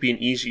is going to be an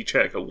easy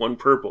check, a 1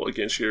 purple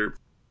against your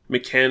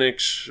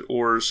mechanics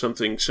or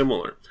something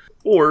similar.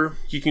 Or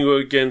you can go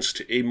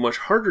against a much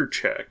harder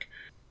check,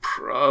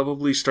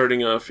 probably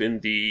starting off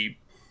in the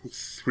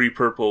 3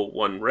 purple,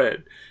 1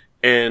 red,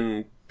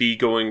 and be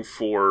going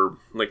for,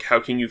 like, how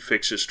can you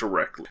fix this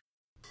directly?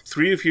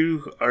 3 of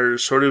you are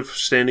sort of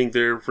standing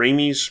there.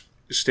 Raimi's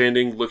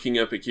standing, looking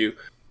up at you.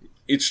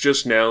 It's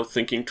just now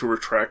thinking to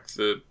retract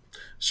the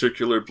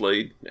circular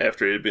blade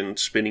after it had been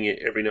spinning it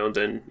every now and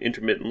then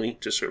intermittently,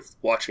 just sort of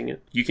watching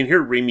it. You can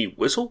hear Raimi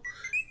whistle,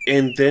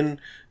 and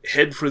then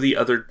head for the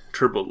other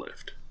turbo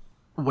lift.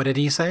 What did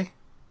he say?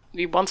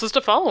 He wants us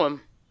to follow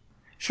him.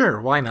 Sure,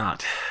 why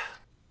not?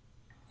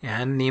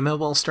 And Nima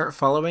will start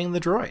following the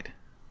droid.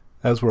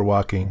 As we're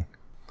walking,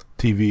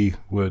 TV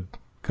would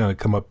kind of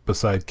come up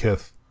beside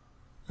Kith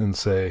and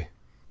say,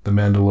 "The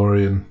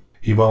Mandalorian,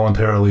 he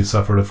voluntarily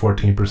suffered a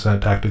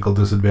 14% tactical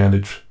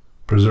disadvantage,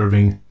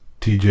 preserving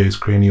TJ's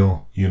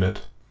cranial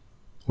unit.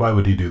 Why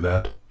would he do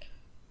that?"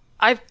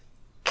 I've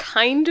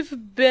kind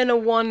of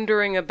been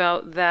wondering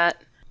about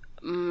that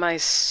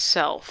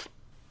myself.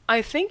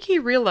 I think he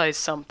realized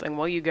something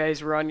while you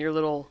guys were on your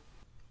little...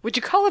 Would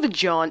you call it a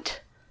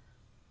jaunt?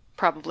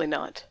 Probably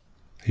not.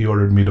 He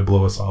ordered me to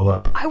blow us all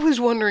up. I was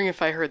wondering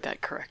if I heard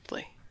that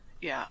correctly.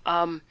 Yeah,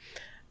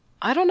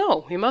 I don't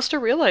know. He must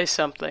have realized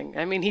something.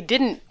 I mean, he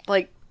didn't,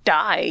 like,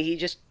 die. He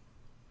just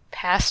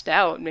passed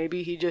out.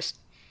 Maybe he just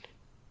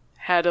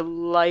had a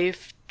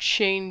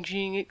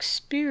life-changing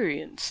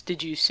experience.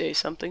 Did you say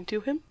something to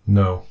him?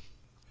 No.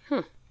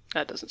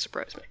 That doesn't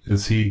surprise me.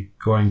 Is he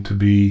going to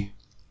be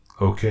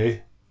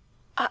okay?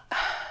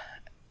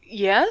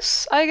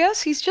 Yes, I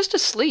guess. He's just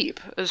asleep,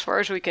 as far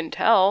as we can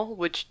tell,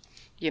 which,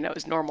 you know,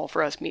 is normal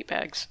for us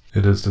meatbags.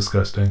 It is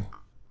disgusting.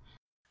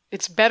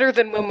 It's better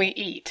than when we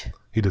eat.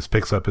 He just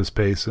picks up his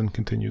pace and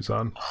continues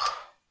on.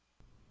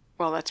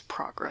 Well, that's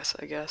progress,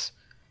 I guess.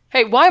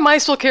 Hey, why am I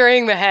still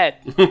carrying the head?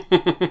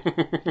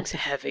 It's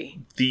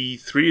heavy. The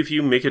 3 of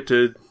you make it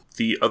to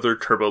the other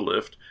turbo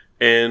lift,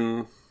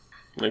 and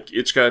like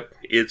it's got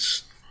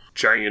its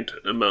giant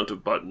amount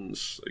of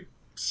buttons, like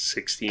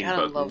 16 Gotta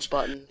buttons. love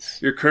buttons.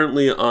 You're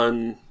currently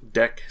on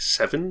deck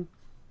 7,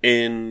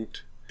 And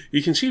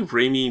you can see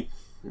Raimi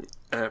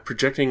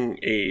projecting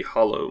a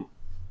holo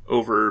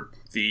over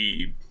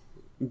the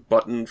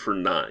button for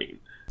 9,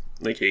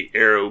 like a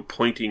arrow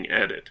pointing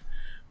at it,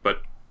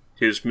 but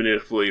his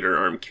manipulator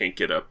arm can't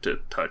get up to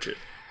touch it.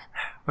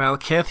 Well,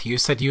 Kith, you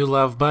said you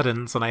love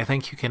buttons, and I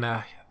think you can.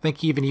 I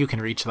think even you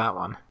can reach that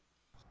one.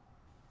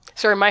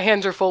 Sorry, my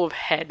hands are full of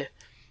head.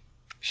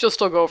 She'll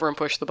still go over and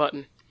push the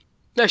button.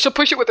 No, she'll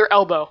push it with her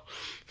elbow.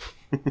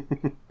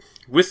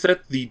 With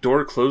that, the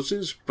door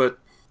closes, but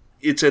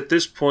it's at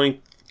this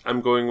point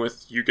I'm going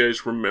with, you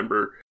guys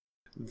remember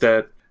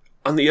that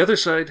on the other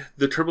side,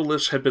 the turbo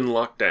lifts had been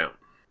locked down,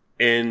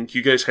 and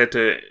you guys had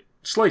to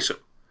slice them,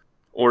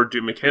 or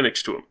do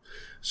mechanics to them.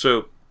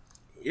 So,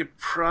 you're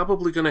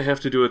probably going to have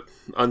to do it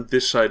on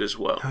this side as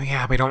well. Oh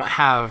yeah, we don't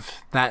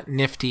have that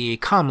nifty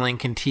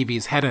comlink in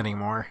TV's head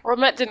anymore. Well,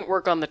 that didn't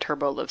work on the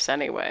turbo lifts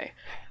anyway.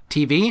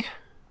 TV?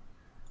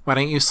 Why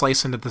don't you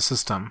slice into the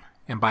system?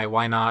 And by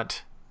why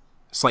not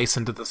slice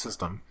into the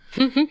system?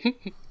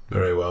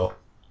 Very well.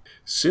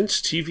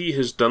 Since TV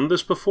has done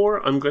this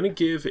before, I'm going to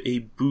give a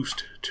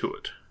boost to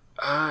it.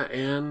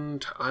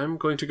 And I'm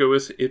going to go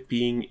with it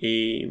being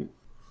a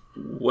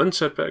 1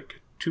 setback,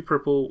 2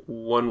 purple,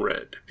 1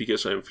 red,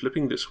 because I'm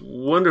flipping this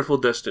wonderful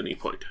destiny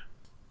point.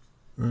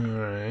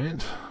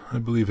 Alright. I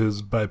believe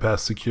his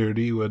bypass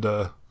security would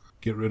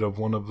get rid of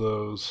one of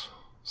those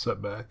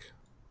setback.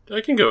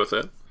 I can go with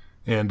that.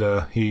 And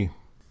he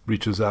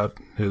reaches out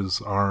his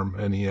arm,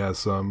 and he has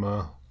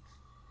some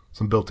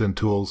built-in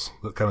tools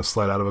that kind of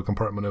slide out of a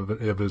compartment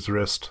of his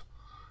wrist.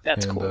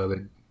 That's and,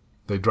 cool.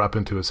 They drop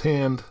into his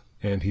hand,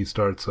 and he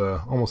starts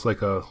almost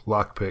like a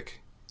lockpick,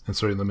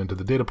 inserting them into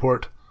the data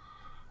port.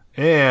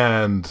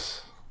 And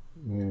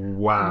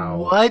wow!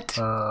 What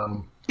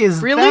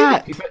is Really?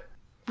 that?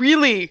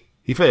 Really?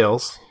 He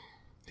fails.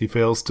 He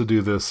fails to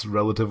do this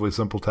relatively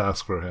simple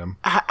task for him.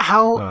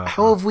 How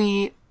have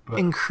we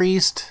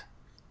increased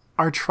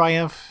our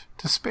triumph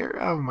to spare?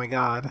 Oh my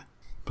god!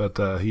 But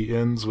he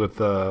ends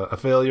with a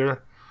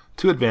failure,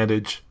 2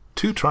 advantage,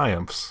 2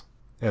 triumphs,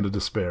 and a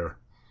despair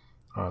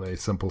on a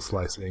simple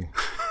slicing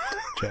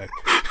check.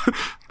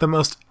 The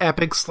most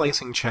epic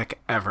slicing check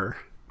ever.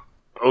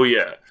 Oh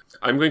yeah.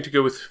 I'm going to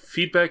go with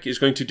feedback is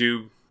going to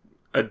do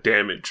a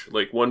damage,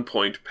 like 1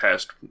 point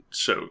past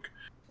soak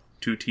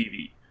to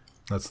TV.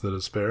 That's the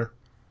despair?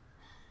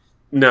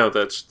 No,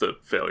 that's the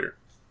failure.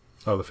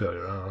 Oh, the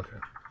failure. Oh, okay.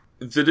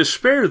 The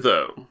despair,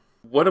 though,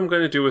 what I'm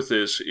going to do with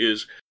this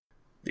is,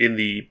 in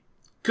the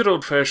good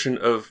old fashion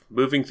of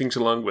moving things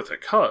along with a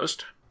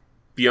cost,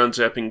 beyond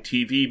zapping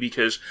TV,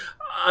 because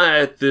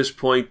at this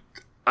point,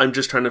 I'm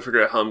just trying to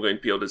figure out how I'm going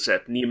to be able to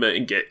zap Nima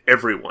and get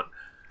everyone.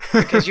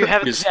 Because you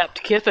haven't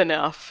zapped Kith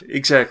enough.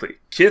 Exactly.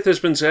 Kith has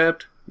been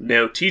zapped,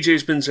 now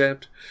TJ's been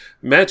zapped,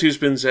 Matu's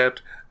been zapped,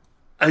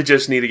 I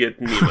just need to get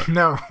Nima.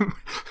 No.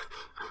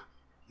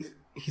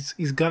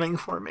 He's gunning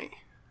for me.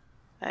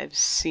 I've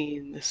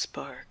seen the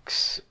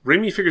sparks.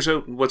 Raimi figures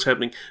out what's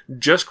happening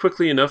just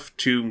quickly enough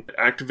to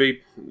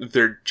activate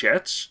their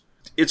jets.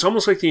 It's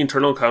almost like the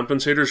internal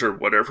compensators or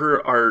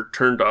whatever are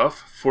turned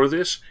off for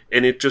this,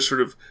 and it just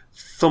sort of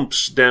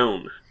thumps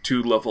down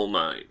to level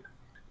 9.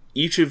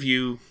 Each of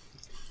you,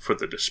 for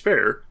the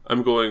despair,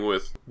 I'm going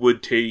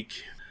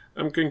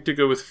to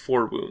go with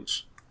 4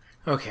 wounds.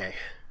 Okay.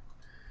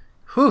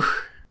 Whew.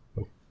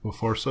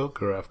 Before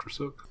soak or after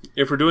soak?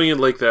 If we're doing it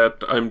like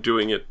that, I'm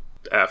doing it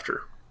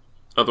after.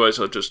 Otherwise,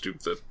 I'll just do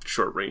the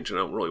short range, and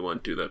I don't really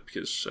want to do that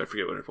because I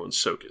forget what everyone's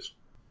soak is.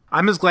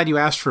 I'm as glad you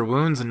asked for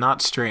wounds and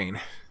not strain.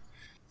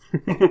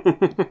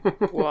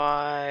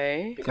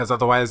 Why? Because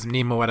otherwise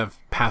Nima would have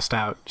passed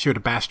out. She would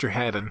have bashed her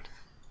head and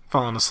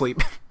fallen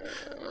asleep.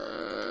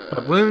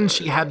 But wounds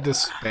she had to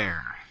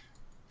spare.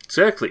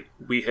 Exactly.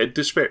 We had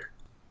despair.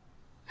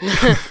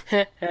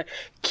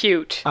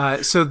 Cute.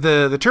 So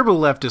the turbo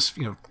left is,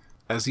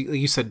 as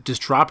you said,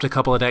 just dropped a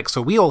couple of decks,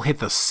 so we all hit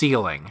the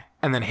ceiling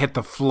and then hit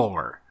the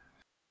floor.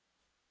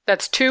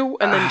 That's 2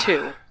 and then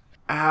 2.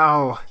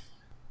 Ow.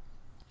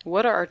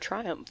 What are our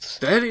triumphs?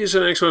 That is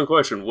an excellent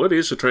question. What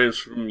is a triumph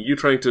from you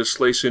trying to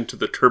slice into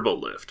the turbo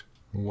lift?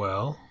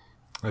 Well,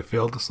 I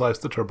failed to slice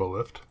the turbo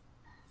lift,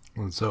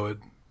 and so it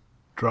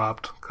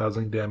dropped,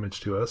 causing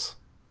damage to us.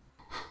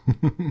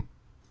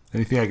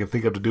 Anything I can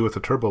think of to do with the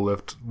turbo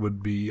lift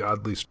would be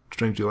oddly,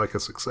 strangely like a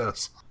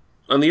success.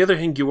 On the other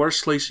hand, you are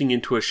slicing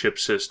into a ship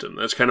system.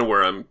 That's kind of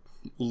where I'm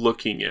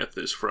looking at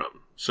this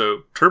from.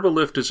 So, turbo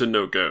lift is a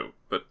no-go,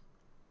 but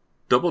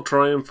double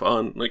triumph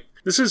on,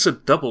 this is a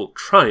double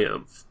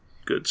triumph,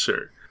 good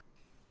sir.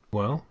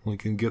 Well, we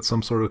can get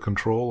some sort of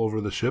control over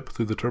the ship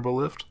through the turbo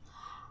lift,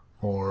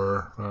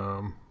 or,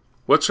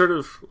 What sort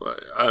of...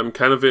 I'm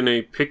kind of in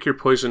a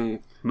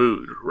pick-your-poison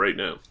mood right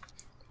now.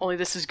 Only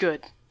this is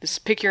good. This is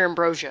pick your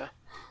ambrosia.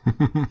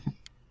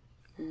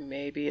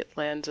 Maybe it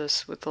lands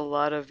us with a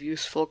lot of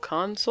useful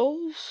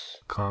consoles?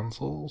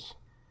 Consoles?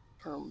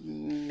 Or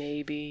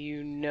maybe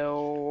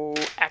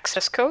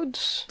access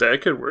codes?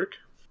 That could work.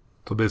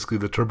 So basically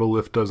the turbo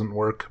lift doesn't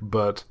work,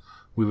 but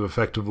we've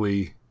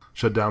effectively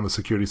shut down the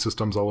security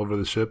systems all over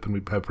the ship, and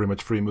we have pretty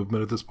much free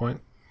movement at this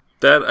point.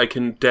 That I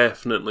can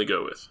definitely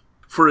go with.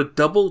 For a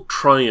double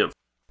triumph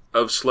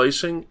of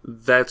slicing,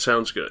 that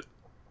sounds good.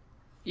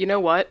 You know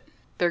what?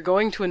 They're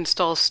going to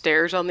install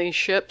stairs on these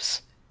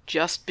ships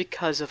just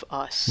because of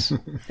us.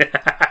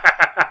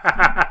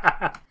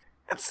 That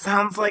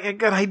sounds like a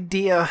good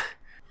idea.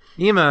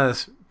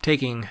 Nima's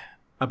taking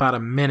about a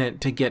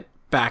minute to get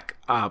back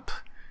up,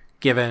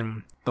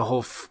 given the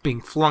whole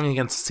being flung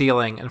against the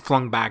ceiling and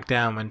flung back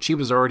down when she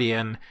was already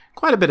in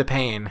quite a bit of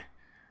pain,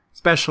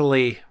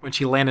 especially when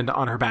she landed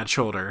on her bad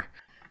shoulder.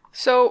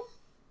 So,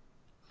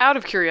 out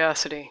of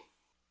curiosity,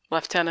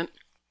 Lieutenant,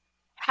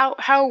 how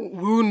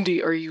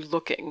woundy are you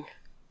looking?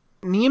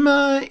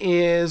 Nima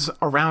is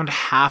around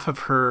half of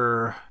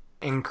her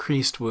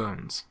increased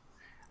wounds.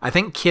 I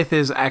think Kith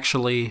is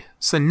actually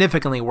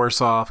significantly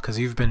worse off because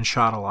you've been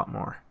shot a lot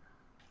more.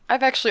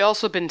 I've actually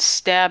also been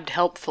stabbed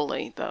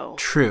helpfully, though.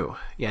 True.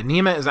 Yeah,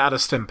 Nima is out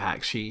of stim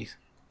packs. She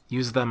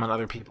used them on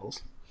other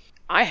people's.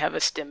 I have a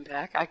stim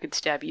pack. I could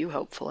stab you,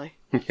 hopefully.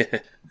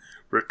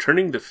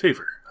 Returning the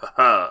favor.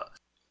 Haha.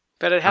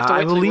 But I'd have to wait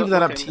I will till leave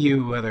that up looking. to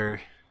you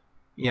whether...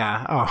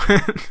 Yeah, oh.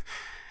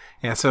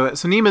 Yeah, so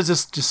Nima's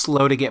just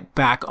slow to get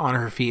back on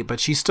her feet, but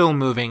she's still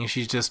moving.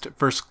 She's just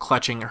first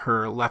clutching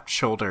her left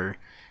shoulder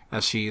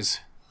as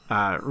she's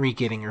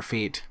regaining her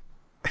feet.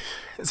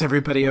 Is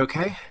everybody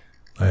okay?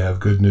 I have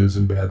good news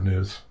and bad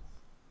news.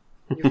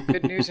 You have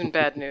good news and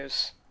bad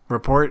news.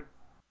 Report?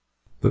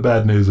 The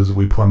bad news is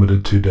we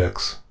plummeted 2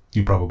 decks.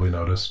 You probably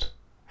noticed.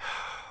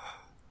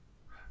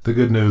 The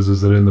good news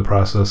is that in the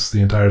process,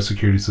 the entire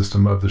security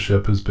system of the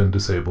ship has been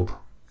disabled.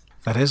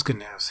 That is good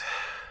news.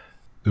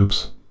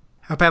 Oops.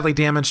 How badly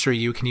damaged are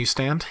you? Can you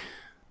stand?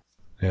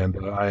 And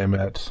I am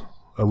at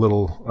a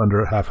little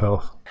under half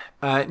health.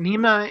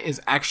 Nima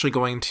is actually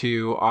going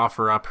to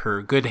offer up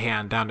her good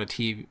hand down to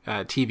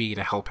TV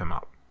to help him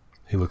up.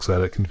 He looks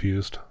at it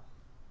confused.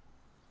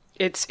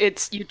 It's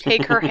you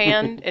take her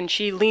hand and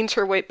she leans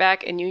her weight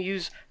back and you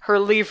use her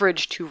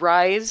leverage to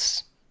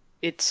rise.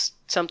 It's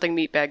something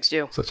meatbags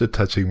do. Such a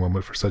touching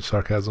moment for such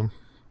sarcasm.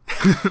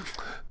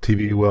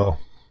 TV will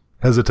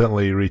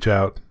hesitantly reach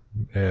out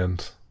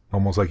and,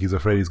 almost like he's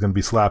afraid he's going to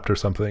be slapped or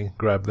something,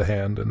 grab the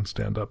hand and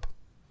stand up.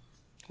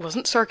 It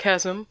wasn't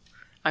sarcasm.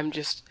 I'm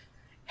just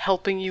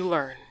helping you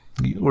learn.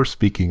 You were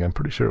speaking. I'm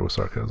pretty sure it was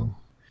sarcasm.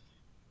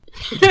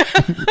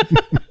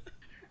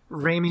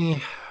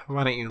 Raimi,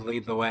 why don't you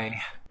lead the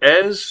way?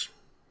 As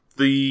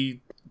the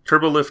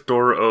turbolift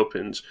door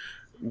opens,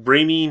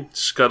 Raimi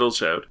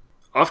scuttles out.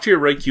 Off to your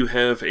right, you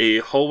have a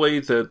hallway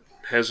that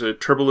has a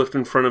turbolift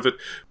in front of it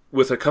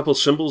with a couple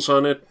symbols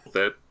on it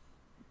that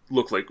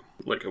look like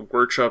a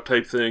workshop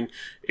type thing,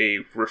 a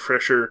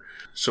refresher,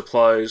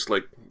 supplies,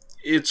 like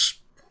it's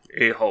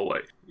a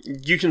hallway.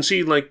 You can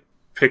see like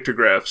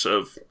pictographs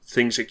of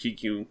things that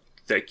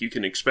you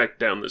can expect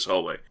down this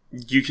hallway.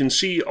 You can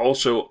see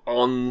also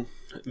on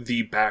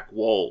the back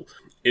wall,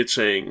 it's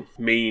saying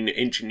main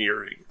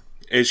engineering.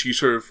 As you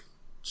sort of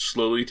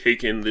slowly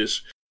take in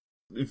this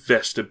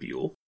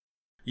vestibule,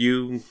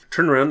 you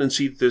turn around and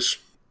see this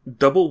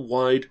double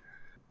wide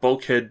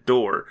bulkhead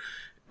door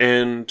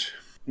and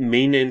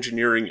main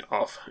engineering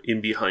off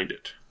in behind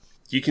it.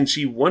 You can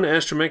see one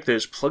astromech that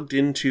is plugged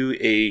into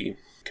a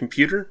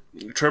computer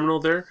terminal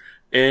there,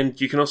 and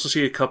you can also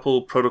see a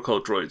couple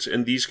protocol droids,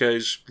 and these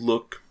guys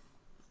look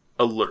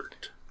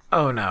alert.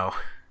 Oh no.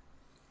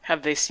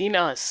 Have they seen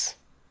us?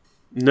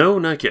 No,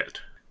 not yet.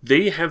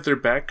 They have their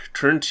back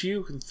turned to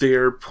you.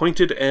 They're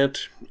pointed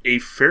at a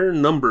fair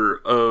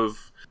number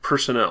of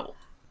personnel.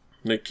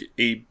 Like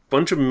a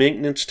bunch of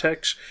maintenance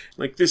techs.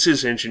 Like, this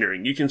is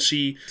engineering. You can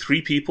see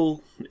 3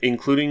 people,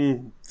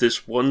 including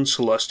this one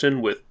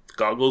Celestin with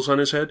goggles on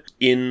his head,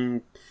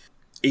 in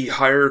a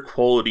higher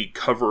quality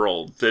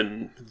coverall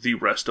than the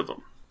rest of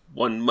them.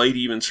 One might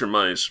even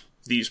surmise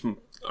these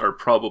are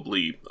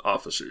probably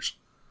officers.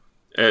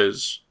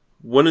 As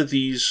one of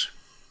these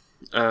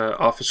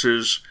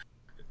officers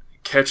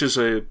catches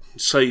a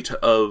sight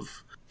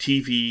of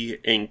TV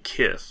and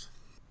Kith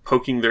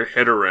poking their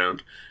head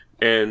around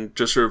and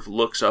just sort of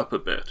looks up a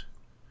bit,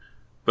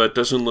 but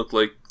doesn't look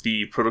like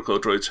the protocol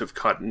droids have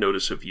caught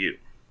notice of you.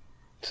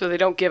 So they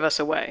don't give us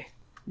away.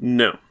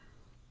 No.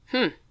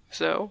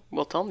 So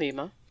we'll tell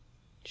Nima.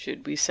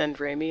 Should we send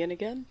Raimi in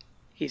again?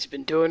 He's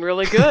been doing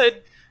really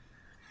good.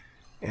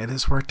 It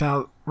has worked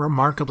out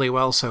remarkably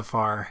well so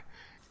far.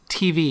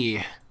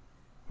 TV,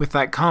 with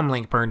that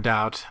comlink burned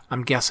out,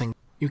 I'm guessing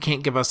you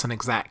can't give us an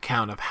exact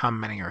count of how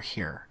many are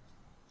here.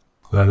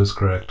 That is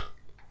correct.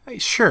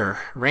 Sure.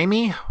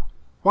 Raimi,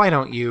 why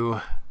don't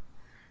you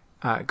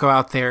go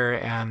out there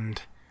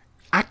and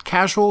act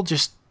casual,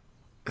 just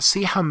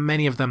see how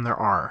many of them there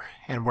are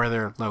and where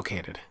they're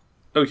located.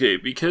 Okay,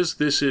 because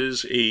this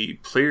is a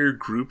player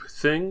group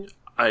thing,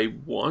 I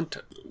want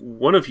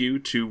one of you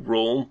to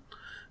roll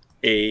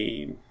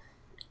I'm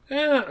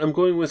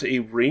going with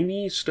a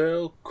Raimi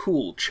style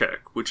cool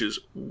check, which is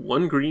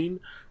 1 green,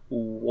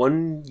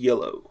 1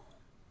 yellow.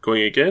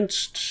 Going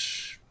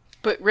against...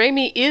 But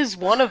Raimi is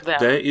one of them.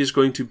 That is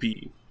going to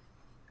be...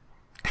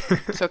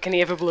 So can he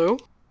have a blue?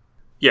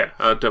 Yeah,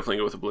 I'll definitely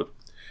go with a blue.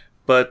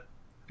 But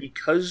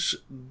because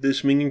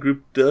this minion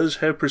group does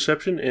have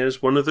perception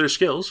as one of their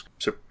skills,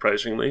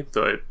 surprisingly,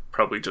 though I'd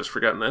probably just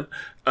forgotten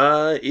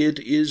that, it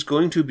is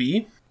going to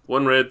be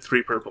 1 red,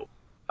 3 purple.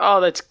 Oh,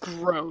 that's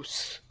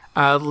gross.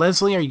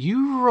 Leslie, are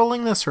you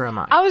rolling this or am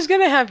I? I was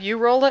gonna have you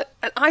roll it,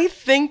 and I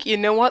think, you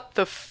know what?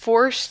 The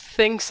Force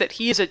thinks that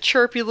he is a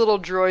chirpy little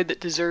droid that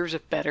deserves a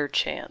better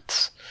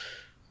chance.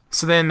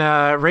 So then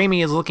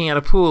Raimi is looking at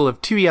a pool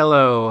of 2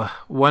 yellow,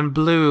 1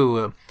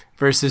 blue,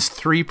 versus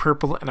 3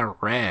 purple and a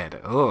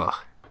red. Ugh.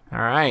 All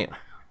right,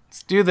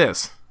 let's do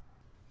this.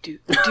 Do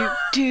do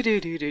do do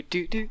do do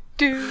do do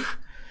do.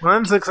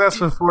 1 success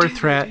with 4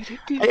 threat.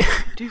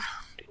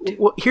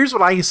 Well, here's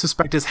what I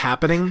suspect is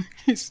happening.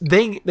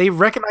 They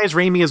recognize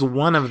Raimi as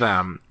one of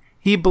them.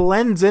 He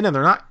blends in, and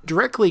they're not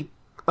directly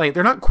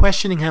they're not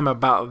questioning him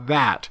about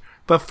that.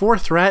 But 4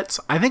 threats,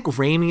 I think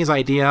Raimi's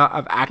idea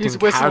of acting He's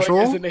whistling,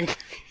 casual. isn't he?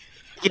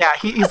 Yeah,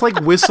 he's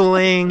like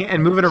whistling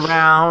and moving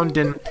around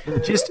and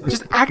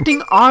just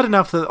acting odd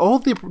enough that all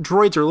the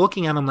droids are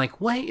looking at him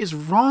like, what is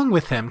wrong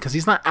with him? Because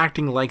he's not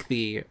acting like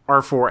the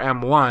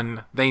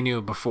R4M1 they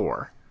knew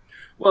before.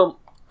 Well,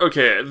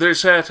 okay,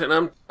 there's that,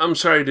 and I'm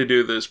sorry to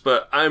do this,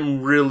 but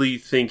I'm really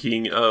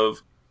thinking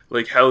of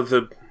like how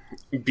the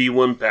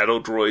B1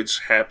 battle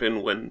droids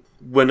happen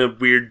when a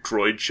weird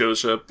droid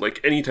shows up. Like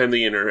anytime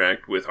they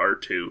interact with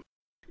R2,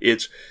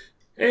 it's,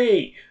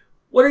 hey,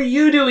 what are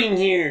you doing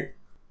here?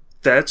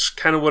 That's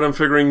kind of what I'm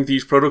figuring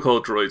these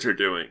protocol droids are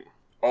doing.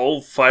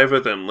 All 5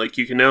 of them, like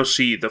you can now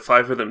see the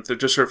 5 of them, they're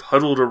just sort of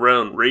huddled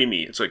around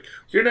Raimi. It's like,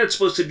 you're not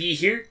supposed to be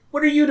here.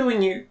 What are you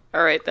doing here?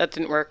 All right, that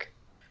didn't work.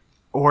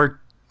 Or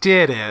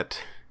did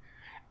it?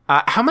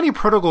 How many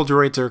protocol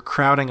droids are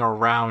crowding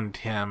around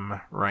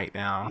him right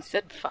now? He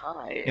said 5.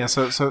 Yeah,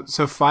 so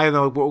 5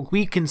 though. What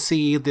we can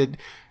see that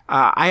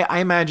I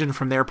imagine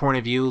from their point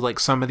of view, like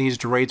some of these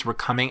droids were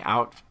coming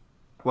out,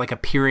 like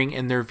appearing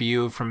in their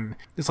view from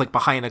it's like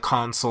behind a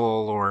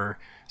console or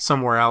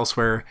somewhere else,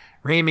 where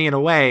Raimi in a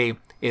way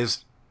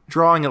is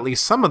drawing at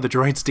least some of the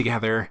droids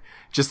together,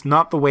 just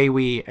not the way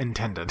we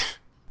intended.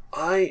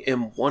 I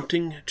am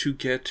wanting to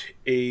get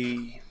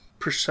a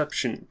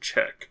perception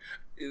check.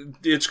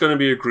 It's going to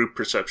be a group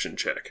perception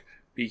check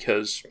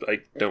because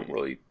I don't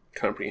really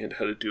comprehend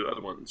how to do other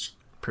ones.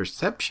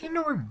 Perception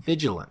or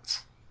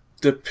vigilance?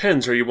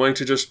 Depends. Are you wanting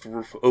to just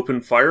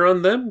open fire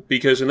on them?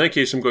 Because in that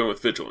case, I'm going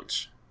with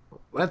vigilance.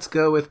 Let's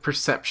go with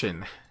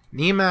perception.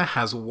 Nima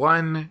has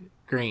 1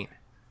 green.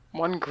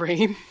 1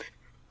 green?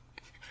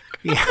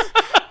 Yeah.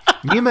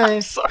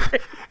 Nima, Sorry.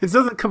 it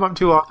doesn't come up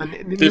too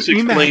often. This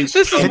explains.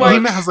 This is why-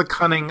 Nima has a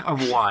cunning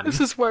of 1. This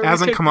is why it we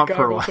hasn't take come the up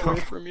for a goggles while.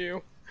 away from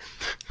you.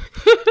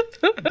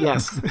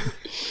 Yes.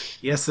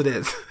 Yes, it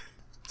is.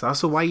 It's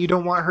also why you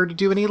don't want her to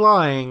do any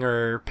lying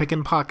or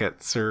picking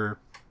pockets or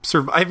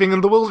surviving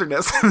in the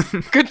wilderness.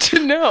 Good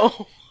to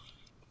know.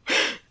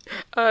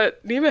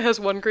 Nima has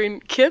 1 green.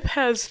 Kip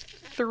has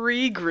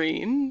 3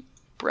 green.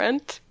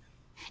 Brent,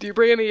 do you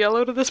bring any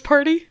yellow to this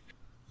party?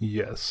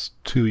 Yes,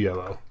 2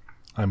 yellow.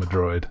 I'm a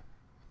droid.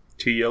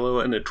 2 yellow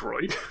and a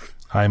droid.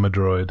 I'm a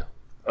droid.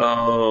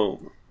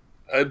 Oh.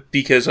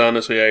 Because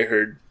honestly, I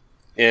heard,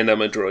 and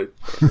I'm a droid.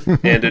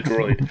 And a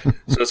droid.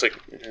 So it's like,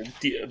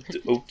 yeah,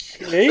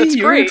 okay, That's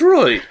you're great. a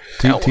droid.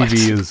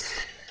 TV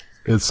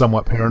is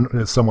somewhat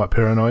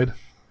paranoid,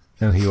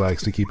 and he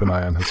likes to keep an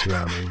eye on his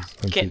surroundings.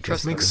 And Can't keep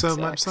trust us Makes steady.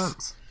 so much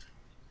sense.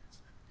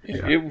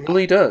 Yeah. It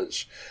really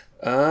does.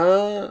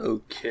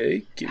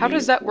 Okay. Give How me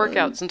does that work one.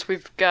 out since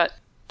we've got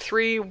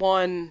 3,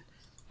 1,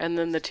 and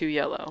then the 2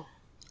 yellow?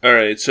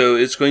 Alright, so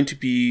it's going to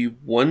be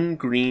 1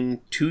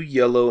 green, 2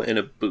 yellow, and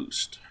a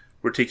boost.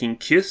 We're taking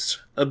Kith's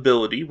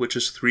ability, which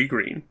is 3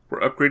 green. We're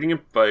upgrading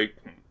it by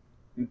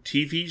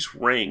TV's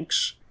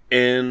ranks,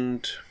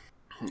 and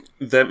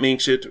that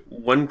makes it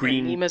 1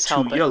 green, Nima's 2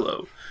 helping.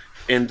 yellow.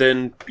 And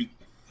then...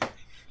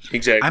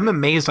 Exactly. I'm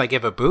amazed I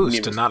give a boost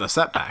Nima's- and not a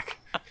setback.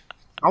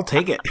 I'll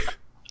take it.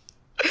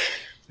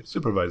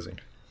 Supervising.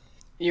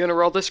 You want to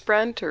roll this,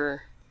 Brent,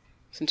 or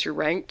since you're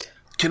ranked?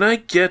 Can I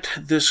get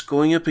this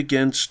going up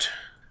against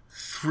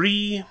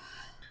 3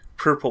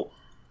 purple?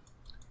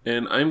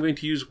 And I'm going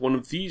to use one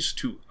of these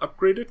to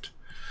upgrade it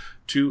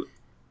to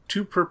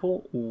 2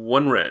 purple,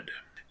 1 red,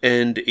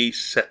 and a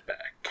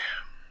setback.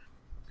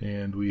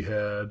 And we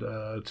had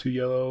 2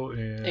 yellow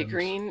and... A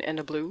green and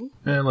a blue.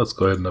 And let's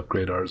go ahead and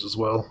upgrade ours as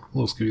well.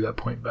 Let's give you that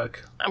point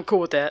back. I'm cool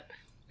with that.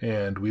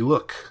 And we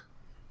look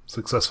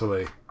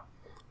successfully.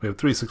 We have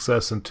 3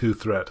 success and 2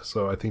 threat.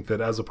 So I think that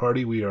as a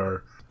party, we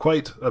are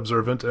quite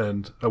observant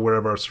and aware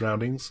of our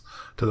surroundings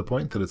to the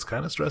point that it's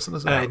kind of stressing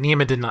us out.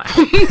 Nima did not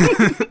help.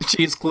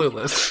 She's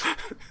clueless.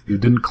 You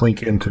didn't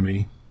clink into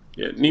me.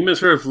 Yeah, Nima's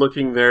sort of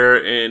looking there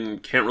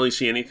and can't really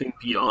see anything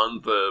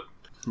beyond the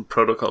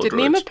protocol Did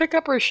droids. Nima pick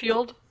up her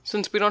shield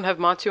since we don't have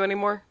Matsu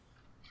anymore?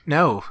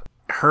 No,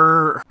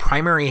 her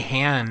primary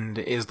hand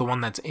is the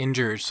one that's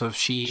injured, so if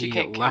she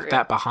can't carry left it.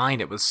 that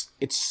behind,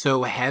 it's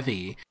so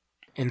heavy.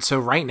 And so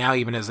right now,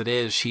 even as it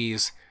is,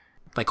 she's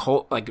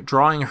like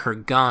drawing her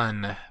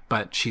gun,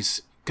 but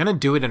she's gonna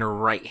do it in her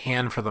right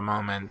hand for the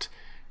moment.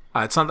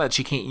 It's not that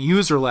she can't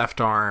use her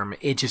left arm,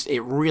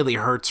 it really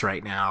hurts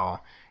right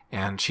now,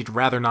 and she'd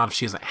rather not if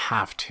she doesn't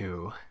have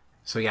to.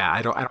 So yeah,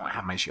 I don't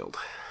have my shield.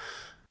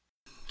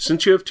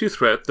 Since you have 2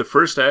 threat, the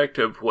first act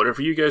of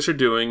whatever you guys are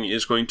doing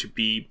is going to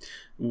be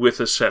with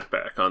a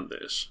setback on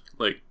this.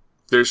 Like,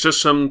 there's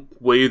just some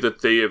way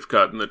that they have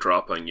gotten the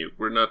drop on you.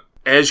 We're not,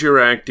 as you're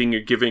acting,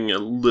 you're giving a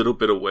little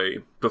bit away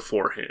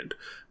beforehand.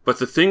 But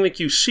the thing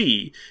that you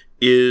see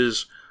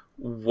is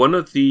one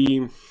of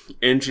the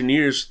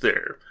engineers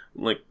there,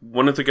 like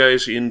one of the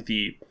guys in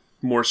the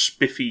more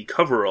spiffy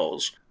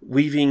coveralls,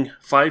 weaving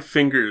 5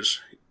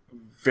 fingers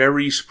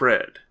very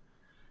spread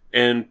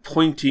and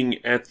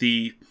pointing at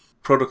the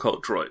protocol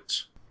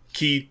droids.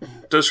 He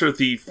does sort of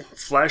the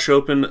flash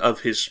open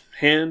of his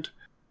hand,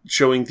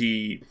 showing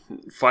the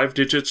 5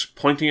 digits,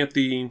 pointing at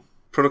the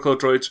protocol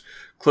droids,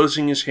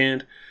 closing his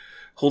hand,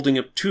 holding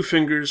up 2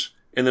 fingers,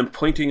 and then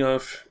pointing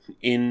off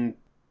into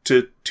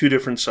 2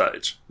 different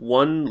sides.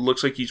 One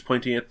looks like he's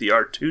pointing at the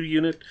R2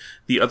 unit,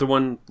 the other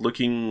one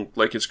looking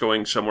like it's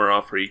going somewhere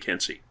off where you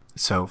can't see.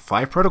 So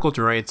 5 protocol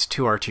droids,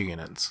 2 R2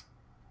 units.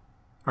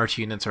 R2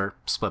 units are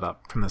split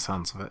up from the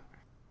sounds of it.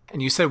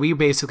 And you said we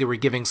basically were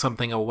giving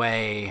something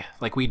away,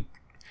 like we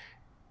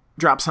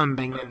drop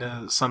something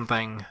into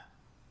something.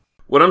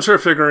 What I'm sort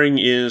of figuring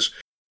is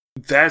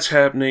that's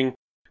happening,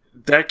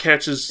 that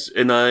catches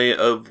an eye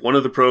of one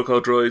of the protocol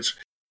droids,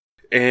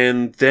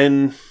 and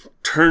then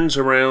turns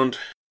around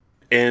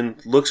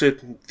and looks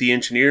at the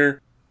engineer,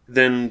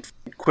 then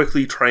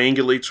quickly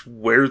triangulates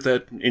where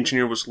that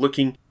engineer was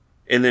looking,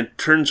 and then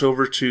turns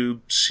over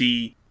to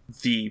see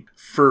the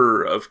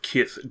fur of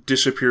Kith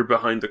disappear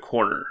behind the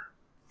corner.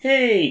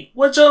 Hey,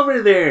 what's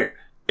over there?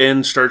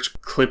 And starts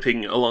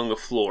clipping along the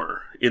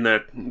floor in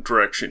that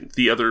direction.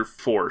 The other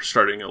 4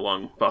 starting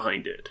along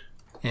behind it.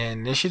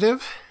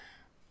 Initiative?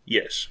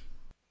 Yes.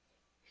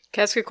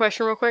 Can I ask a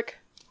question real quick?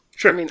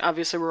 Sure. I mean,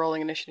 obviously we're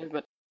rolling initiative,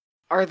 but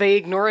are they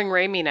ignoring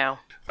Raimi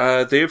now?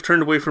 They have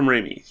turned away from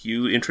Raimi.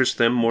 You interest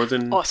them more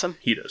than Awesome.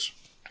 he does.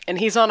 And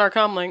he's on our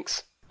comm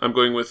links. I'm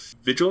going with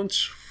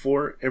vigilance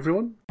for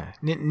everyone.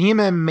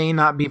 Nima may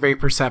not be very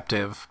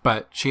perceptive,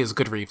 but she has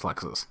good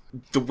reflexes.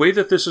 The way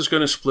that this is going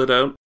to split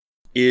out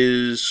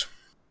is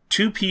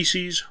 2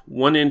 PCs,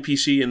 1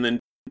 NPC, and then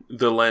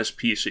the last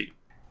PC.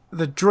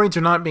 The droids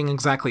are not being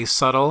exactly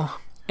subtle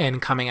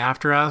in coming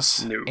after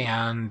us, No.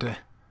 and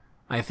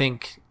I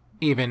think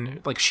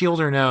even, like,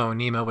 shield or no,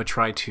 Nima would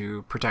try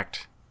to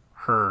protect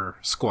her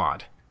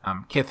squad.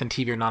 Kith and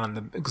TV are not in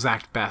the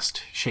exact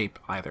best shape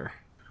either.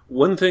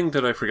 One thing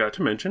that I forgot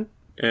to mention,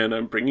 and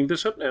I'm bringing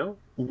this up now,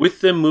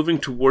 with them moving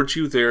towards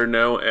you, they are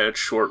now at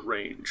short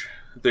range.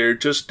 They're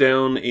just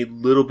down a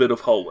little bit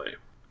of hallway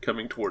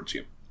coming towards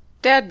you.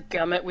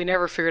 Dadgummit, we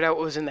never figured out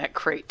what was in that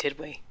crate, did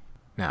we?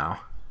 No.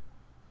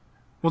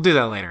 We'll do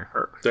that later.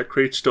 That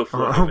crate's still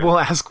Or floating. we'll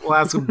ask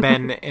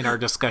Ben in our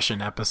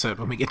discussion episode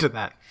when we get to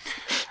that.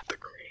 The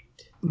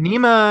crate.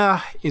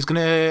 Nima is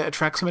going to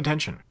attract some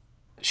attention.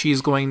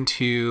 She's going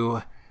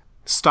to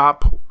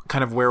stop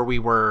kind of where we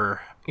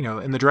were,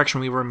 in the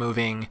direction we were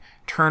moving,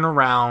 turn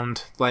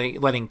around,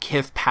 letting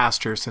Kith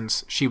past her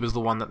since she was the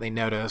one that they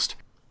noticed.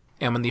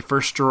 And when the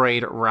first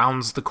droid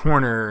rounds the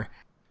corner,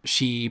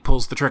 she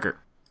pulls the trigger,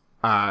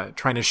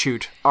 trying to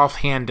shoot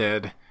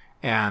offhanded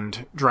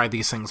and drive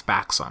these things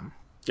back some.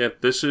 Yeah,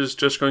 this is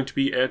just going to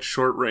be at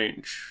short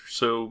range,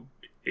 so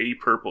a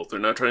purple. They're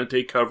not trying to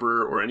take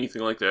cover or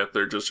anything like that.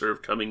 They're just sort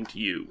of coming to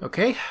you.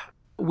 Okay.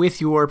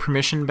 With your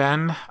permission,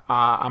 Ben,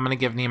 I'm going to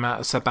give Nima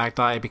a setback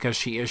die because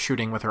she is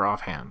shooting with her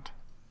offhand.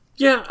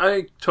 Yeah,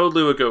 I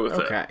totally would go with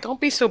Okay. that.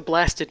 Don't be so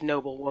blasted,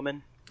 noble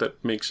woman.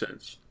 That makes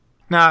sense.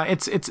 Nah,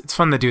 it's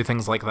fun to do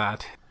things like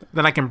that.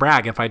 Then I can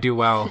brag if I do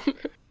well,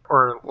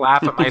 or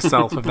laugh at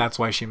myself if that's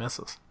why she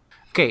misses.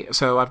 Okay,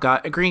 so I've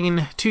got a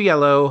green, 2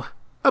 yellow,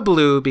 a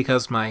blue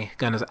because my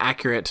gun is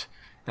accurate,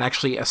 and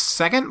actually a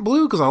second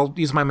blue because I'll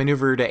use my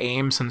maneuver to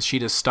aim since she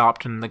just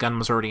stopped and the gun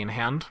was already in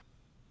hand,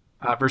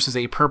 versus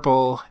a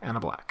purple and a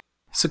black.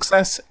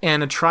 Success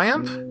and a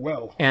triumph,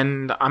 Well,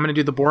 and I'm going to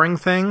do the boring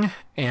thing,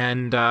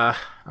 and I'm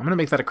going to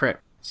make that a crit.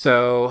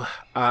 So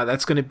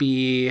that's going to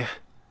be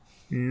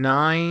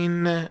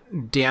 9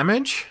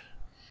 damage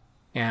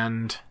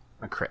and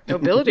a crit.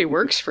 Nobility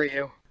works for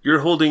you. You're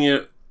holding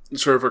it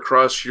sort of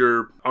across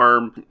your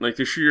arm, like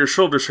your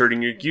shoulder's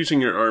hurting. You're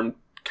using your arm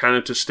kind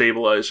of to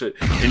stabilize it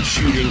and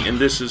shooting,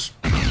 and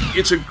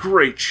it's a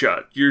great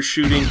shot. You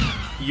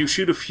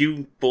shoot a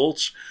few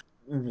bolts.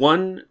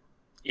 One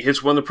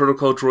hits one of the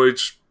protocol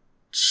droid's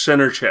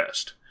center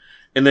chest,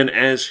 and then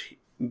as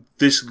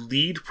this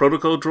lead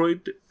protocol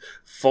droid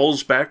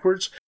falls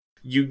backwards,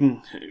 you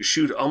can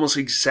shoot almost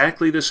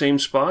exactly the same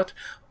spot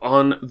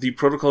on the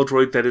protocol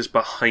droid that is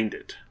behind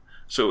it.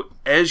 So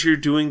as you're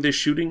doing this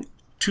shooting,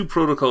 2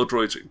 protocol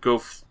droids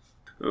go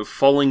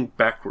falling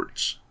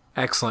backwards.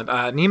 Excellent.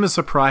 Nima's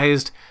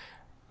surprised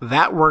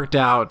that worked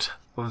out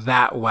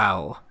that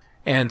well.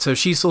 And so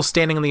she's still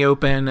standing in the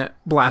open,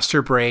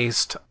 blaster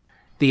braced,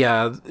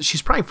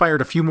 She's probably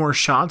fired a few more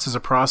shots as a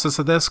process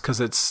of this,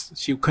 because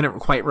she couldn't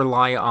quite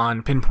rely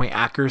on pinpoint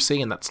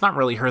accuracy, and that's not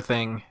really her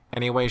thing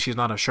anyway. She's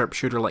not a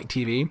sharpshooter like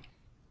TV.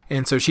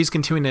 And so she's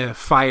continuing to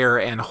fire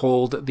and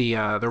hold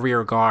the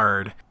rear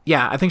guard.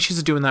 Yeah, I think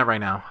she's doing that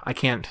right now. I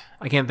can't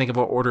think of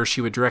what order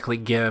she would directly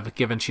give,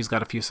 given she's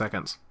got a few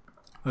seconds.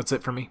 That's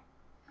it for me.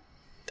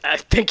 I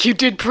think you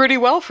did pretty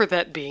well for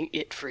that being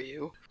it for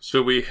you.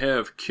 So we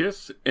have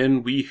Kith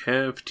and we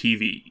have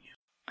TV.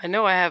 I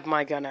know I have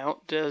my gun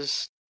out.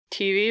 Does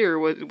TV, or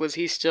was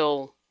he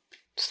still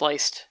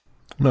sliced?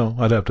 No,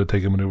 I'd have to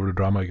take a maneuver to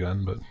draw my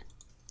gun, but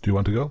do you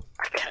want to go?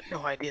 I got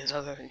no ideas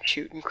other than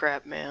shooting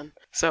crap, man.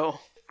 So,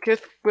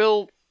 Kith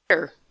will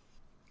fire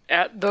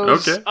at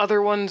those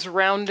other ones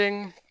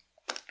rounding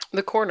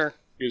the corner.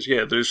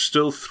 Yeah, there's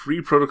still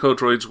 3 protocol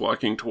droids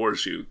walking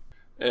towards you.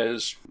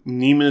 As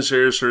Nima's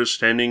there sort of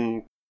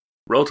standing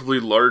relatively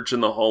large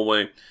in the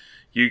hallway,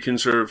 you can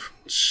sort of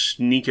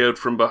sneak out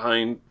from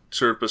behind,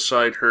 sort of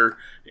beside her,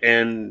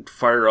 and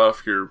fire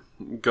off your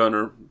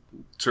gunner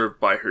sort of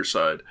by her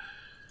side.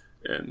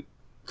 And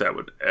that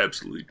would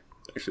absolutely,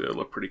 actually that would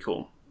look pretty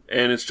cool.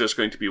 And it's just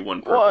going to be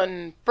 1 purple.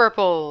 1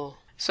 purple.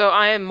 So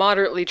I am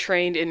moderately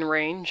trained in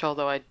range,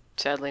 although I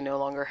sadly no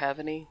longer have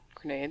any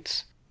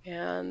grenades.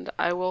 And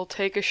I will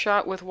take a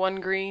shot with 1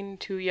 green,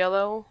 2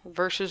 yellow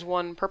versus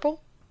 1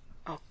 purple.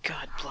 Oh,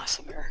 God bless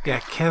America.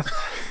 Yeah, Kith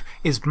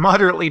is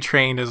moderately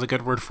trained is a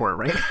good word for it,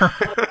 right?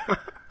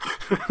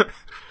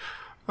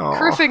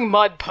 Criffing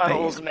mud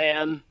puddles,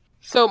 man.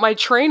 So my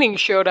training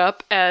showed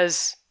up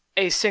as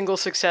a single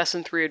success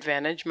and 3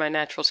 advantage. My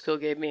natural skill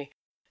gave me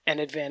an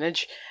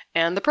advantage,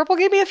 and the purple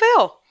gave me a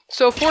fail.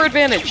 So 4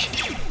 advantage.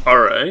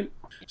 Alright.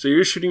 So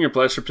you're shooting your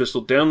blaster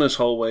pistol down this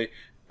hallway,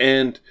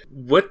 and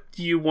what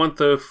do you want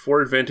the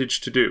 4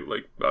 advantage to do?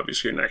 Like,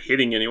 obviously you're not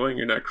hitting anyone,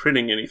 you're not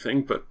critting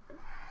anything, but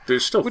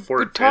there's still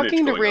 4 advantage Would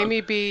talking to going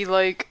Raimi on. be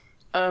like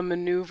a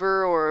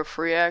maneuver or a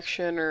free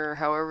action or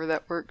however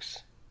that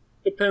works?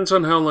 Depends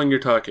on how long you're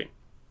talking.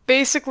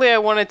 Basically, I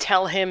want to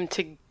tell him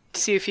to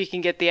see if he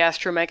can get the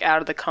astromech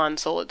out of the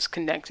console it's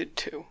connected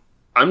to.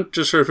 I'm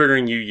just sort of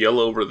figuring you yell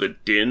over the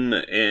din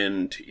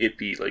and it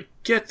be like,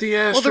 get the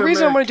astromech! Well, the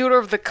reason I want to do it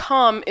over the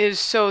comm is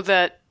so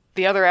that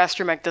the other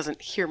astromech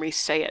doesn't hear me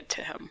say it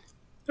to him.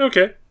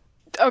 Okay.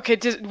 Okay,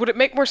 would it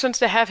make more sense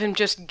to have him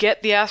just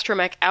get the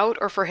astromech out,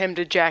 or for him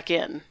to jack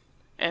in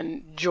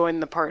and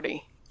join the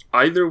party?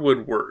 Either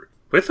would work.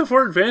 With the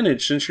 4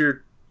 advantage, since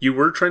you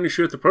were trying to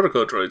shoot at the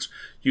protocol droids,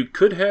 you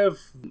could have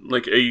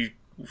like a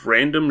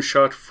random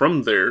shot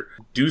from there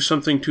do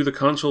something to the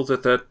console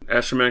that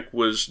astromech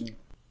was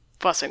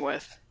Fussing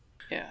with.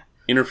 Yeah.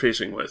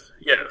 Interfacing with.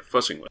 Yeah,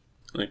 fussing with.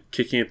 Like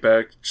kicking it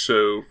back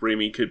so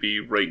Raimi could be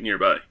right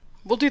nearby.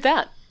 We'll do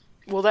that.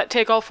 Will that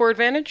take all 4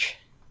 advantage?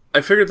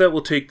 I figured that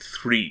will take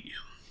 3.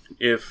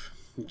 If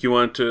you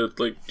want to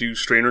like do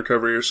strain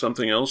recovery or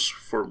something else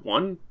for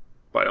 1,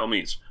 by all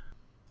means.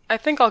 I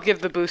think I'll give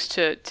the boost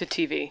to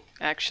TV,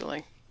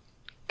 actually.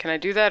 Can I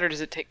do that, or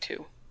does it take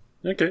 2?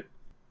 Okay.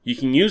 You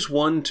can use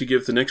 1 to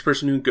give the next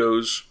person who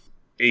goes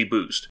a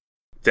boost.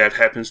 That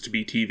happens to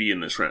be TV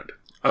in this round.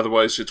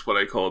 Otherwise, it's what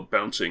I call a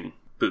bouncing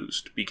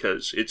boost,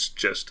 because it's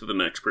just to the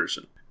next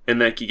person.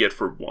 And that you get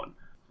for 1.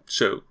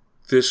 So,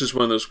 this is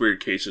one of those weird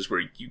cases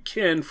where you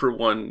can for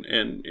 1,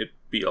 and it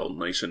be all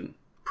nice and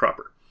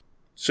proper.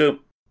 So,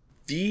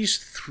 these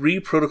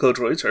 3 protocol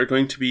droids are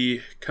going to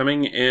be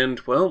coming, and,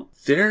 well,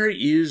 there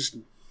is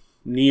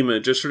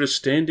Nima just sort of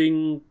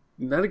standing,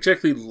 not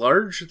exactly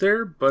large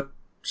there, but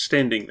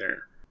standing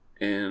there.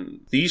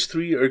 And these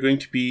 3 are going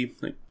to be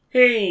like,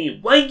 hey,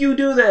 why'd you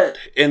do that?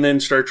 And then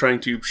start trying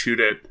to shoot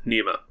at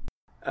Nima.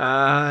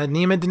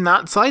 Nima did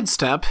not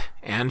sidestep,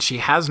 and she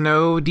has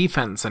no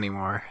defense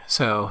anymore.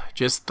 So,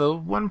 just the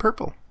 1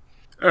 purple.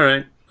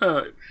 Alright.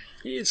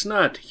 It's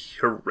not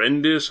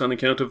horrendous on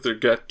account of they've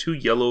got 2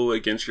 yellow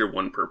against your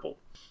 1 purple.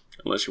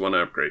 Unless you want to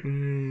upgrade.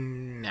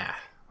 Nah,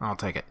 I'll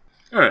take it.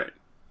 Alright.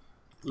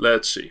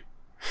 Let's see.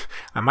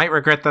 I might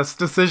regret this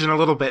decision a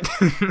little bit.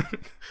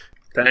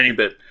 Tiny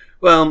bit.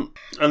 Well,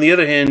 on the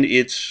other hand,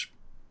 it's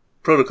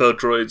protocol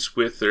droids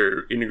with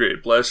their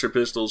integrated blaster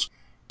pistols.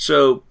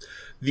 So,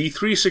 the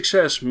 3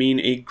 success mean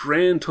a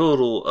grand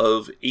total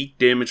of 8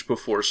 damage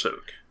before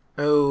soak.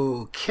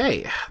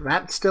 Okay,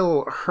 that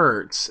still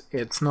hurts.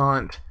 It's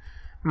not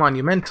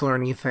monumental or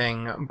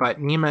anything, but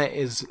Nima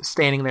is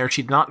standing there.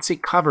 She did not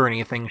seek cover or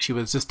anything. She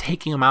was just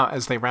taking them out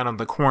as they rounded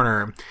the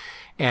corner.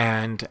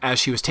 And as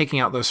she was taking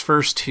out those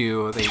first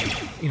 2,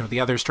 the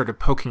others started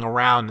poking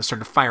around and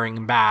started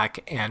firing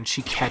back, and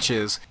she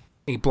catches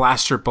a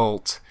blaster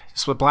bolt.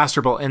 So a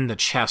blaster bolt in the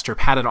chest, her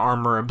padded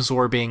armor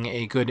absorbing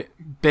a good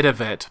bit of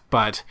it,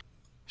 but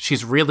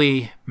she's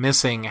really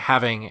missing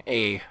having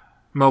a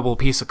mobile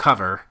piece of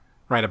cover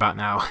right about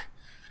now.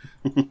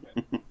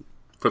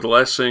 For the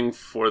last thing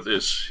for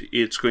this,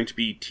 it's going to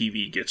be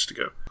TV gets to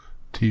go.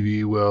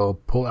 TV will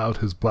pull out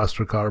his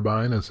blaster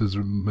carbine as his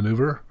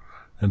maneuver,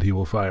 and he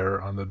will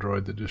fire on the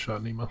droid that just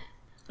shot Nima.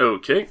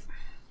 Okay.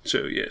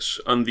 So, yes,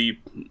 on the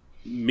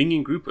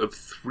minion group of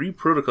 3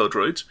 protocol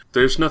droids,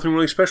 there's nothing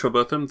really special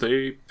about them.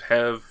 They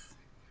have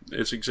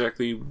It's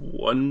exactly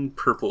 1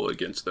 purple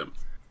against them.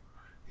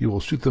 You will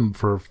shoot them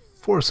for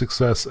 4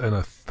 success and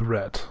a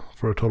threat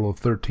for a total of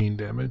 13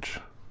 damage.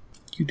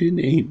 You didn't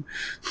aim.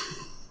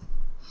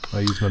 I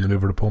use my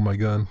maneuver to pull my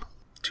gun.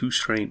 2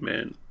 strain,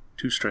 man.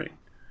 2 strain.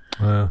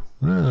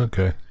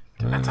 Okay.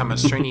 That's how much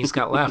strain he's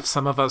got left.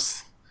 Some of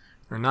us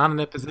are not in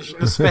a position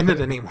to spend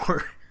it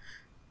anymore.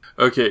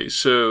 Okay,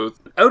 so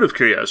out of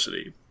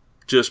curiosity,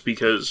 just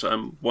because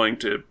I'm wanting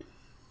to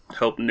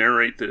help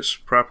narrate this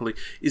properly,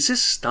 is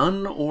this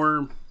stun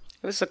or...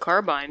 This is a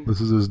carbine.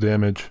 This is his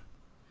damage.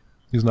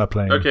 He's not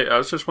playing. Okay,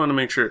 I just want to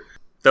make sure.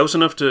 That was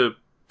enough to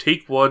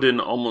take one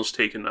and almost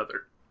take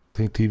another. I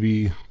think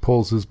TV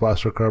pulls his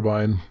blaster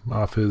carbine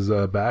off his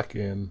back,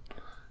 and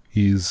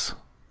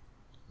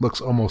looks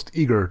almost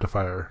eager to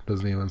fire.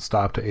 Doesn't even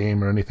stop to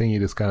aim or anything. He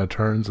just kind of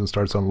turns and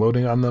starts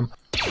unloading on them.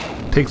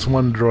 Takes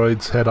one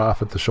droid's head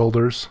off at the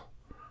shoulders,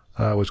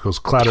 which goes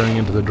clattering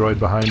into the droid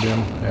behind him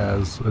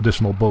as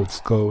additional bolts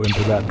go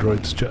into that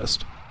droid's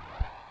chest.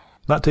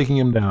 Not taking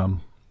him down,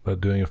 but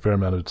doing a fair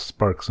amount of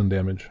sparks and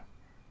damage.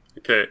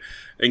 Okay,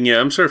 and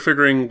yeah, I'm sort of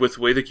figuring with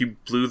the way that you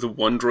blew the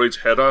one droid's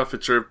head off,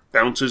 it sort of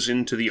bounces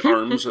into the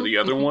arms of the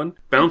other one,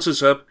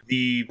 bounces up,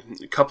 the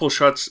couple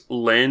shots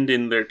land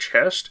in their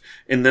chest,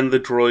 and then the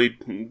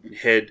droid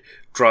head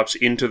drops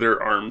into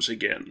their arms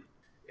again.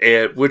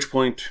 At which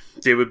point,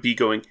 they would be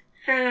going,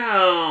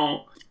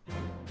 ow!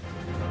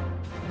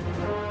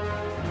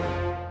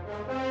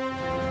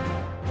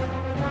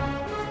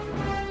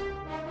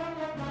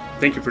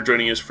 Thank you for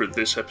joining us for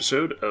this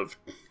episode of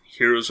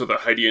Heroes of the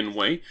Hydian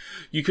Way.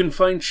 You can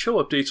find show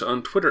updates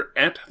on Twitter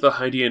at The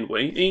Hydian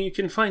Way, and you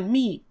can find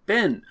me,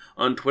 Ben,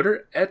 on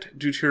Twitter at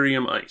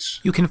Deuterium Ice.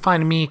 You can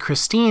find me,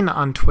 Christine,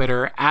 on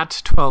Twitter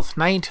at 12th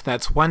Night.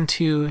 That's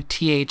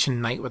 12th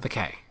and Night with a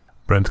K.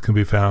 Brent can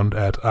be found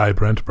at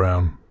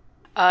iBrentBrown.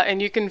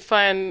 And you can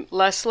find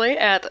Leslie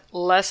at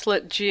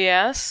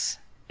LesletGS,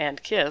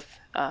 and Kith,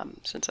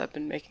 since I've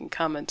been making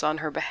comments on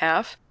her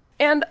behalf.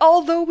 And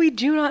although we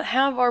do not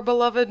have our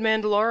beloved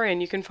Mandalorian,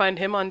 you can find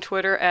him on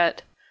Twitter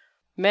at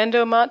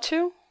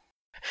Mandomatu.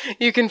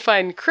 You can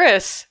find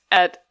Chris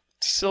at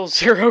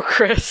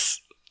SoulZeroChris.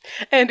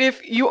 And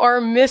if you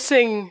are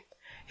missing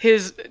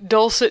his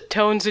dulcet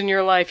tones in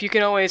your life, you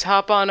can always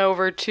hop on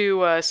over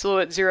to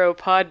Silhouette Zero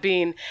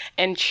Podbean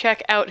and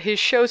check out his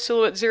show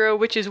Silhouette Zero,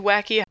 which is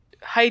wacky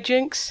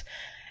hijinks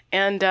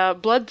and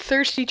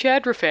bloodthirsty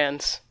Chadra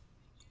fans.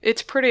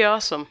 It's pretty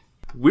awesome.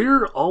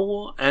 We're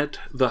all at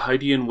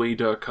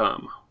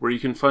thehydianway.com, where you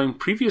can find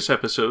previous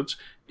episodes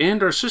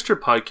and our sister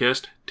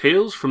podcast,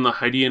 Tales from the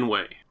Hydian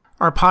Way.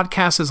 Our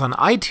podcast is on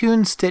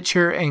iTunes,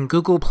 Stitcher, and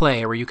Google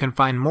Play, where you can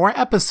find more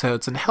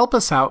episodes and help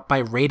us out by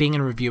rating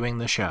and reviewing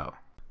the show.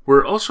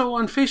 We're also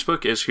on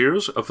Facebook as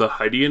Heroes of the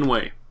Hydian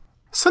Way.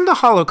 Send a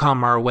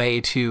holocom our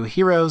way to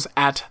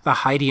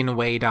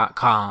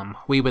heroes@thehydianway.com.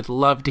 We would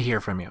love to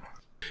hear from you.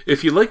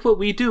 If you like what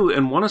we do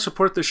and want to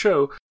support the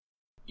show,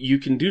 you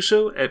can do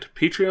so at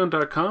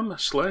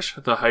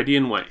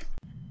patreon.com/thehydianway.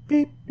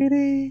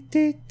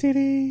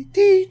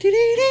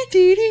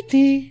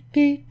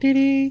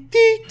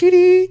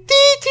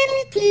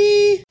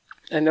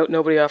 And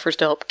nobody offers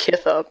to help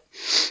Kith up.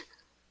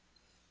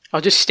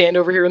 I'll just stand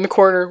over here in the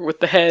corner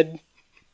with the head.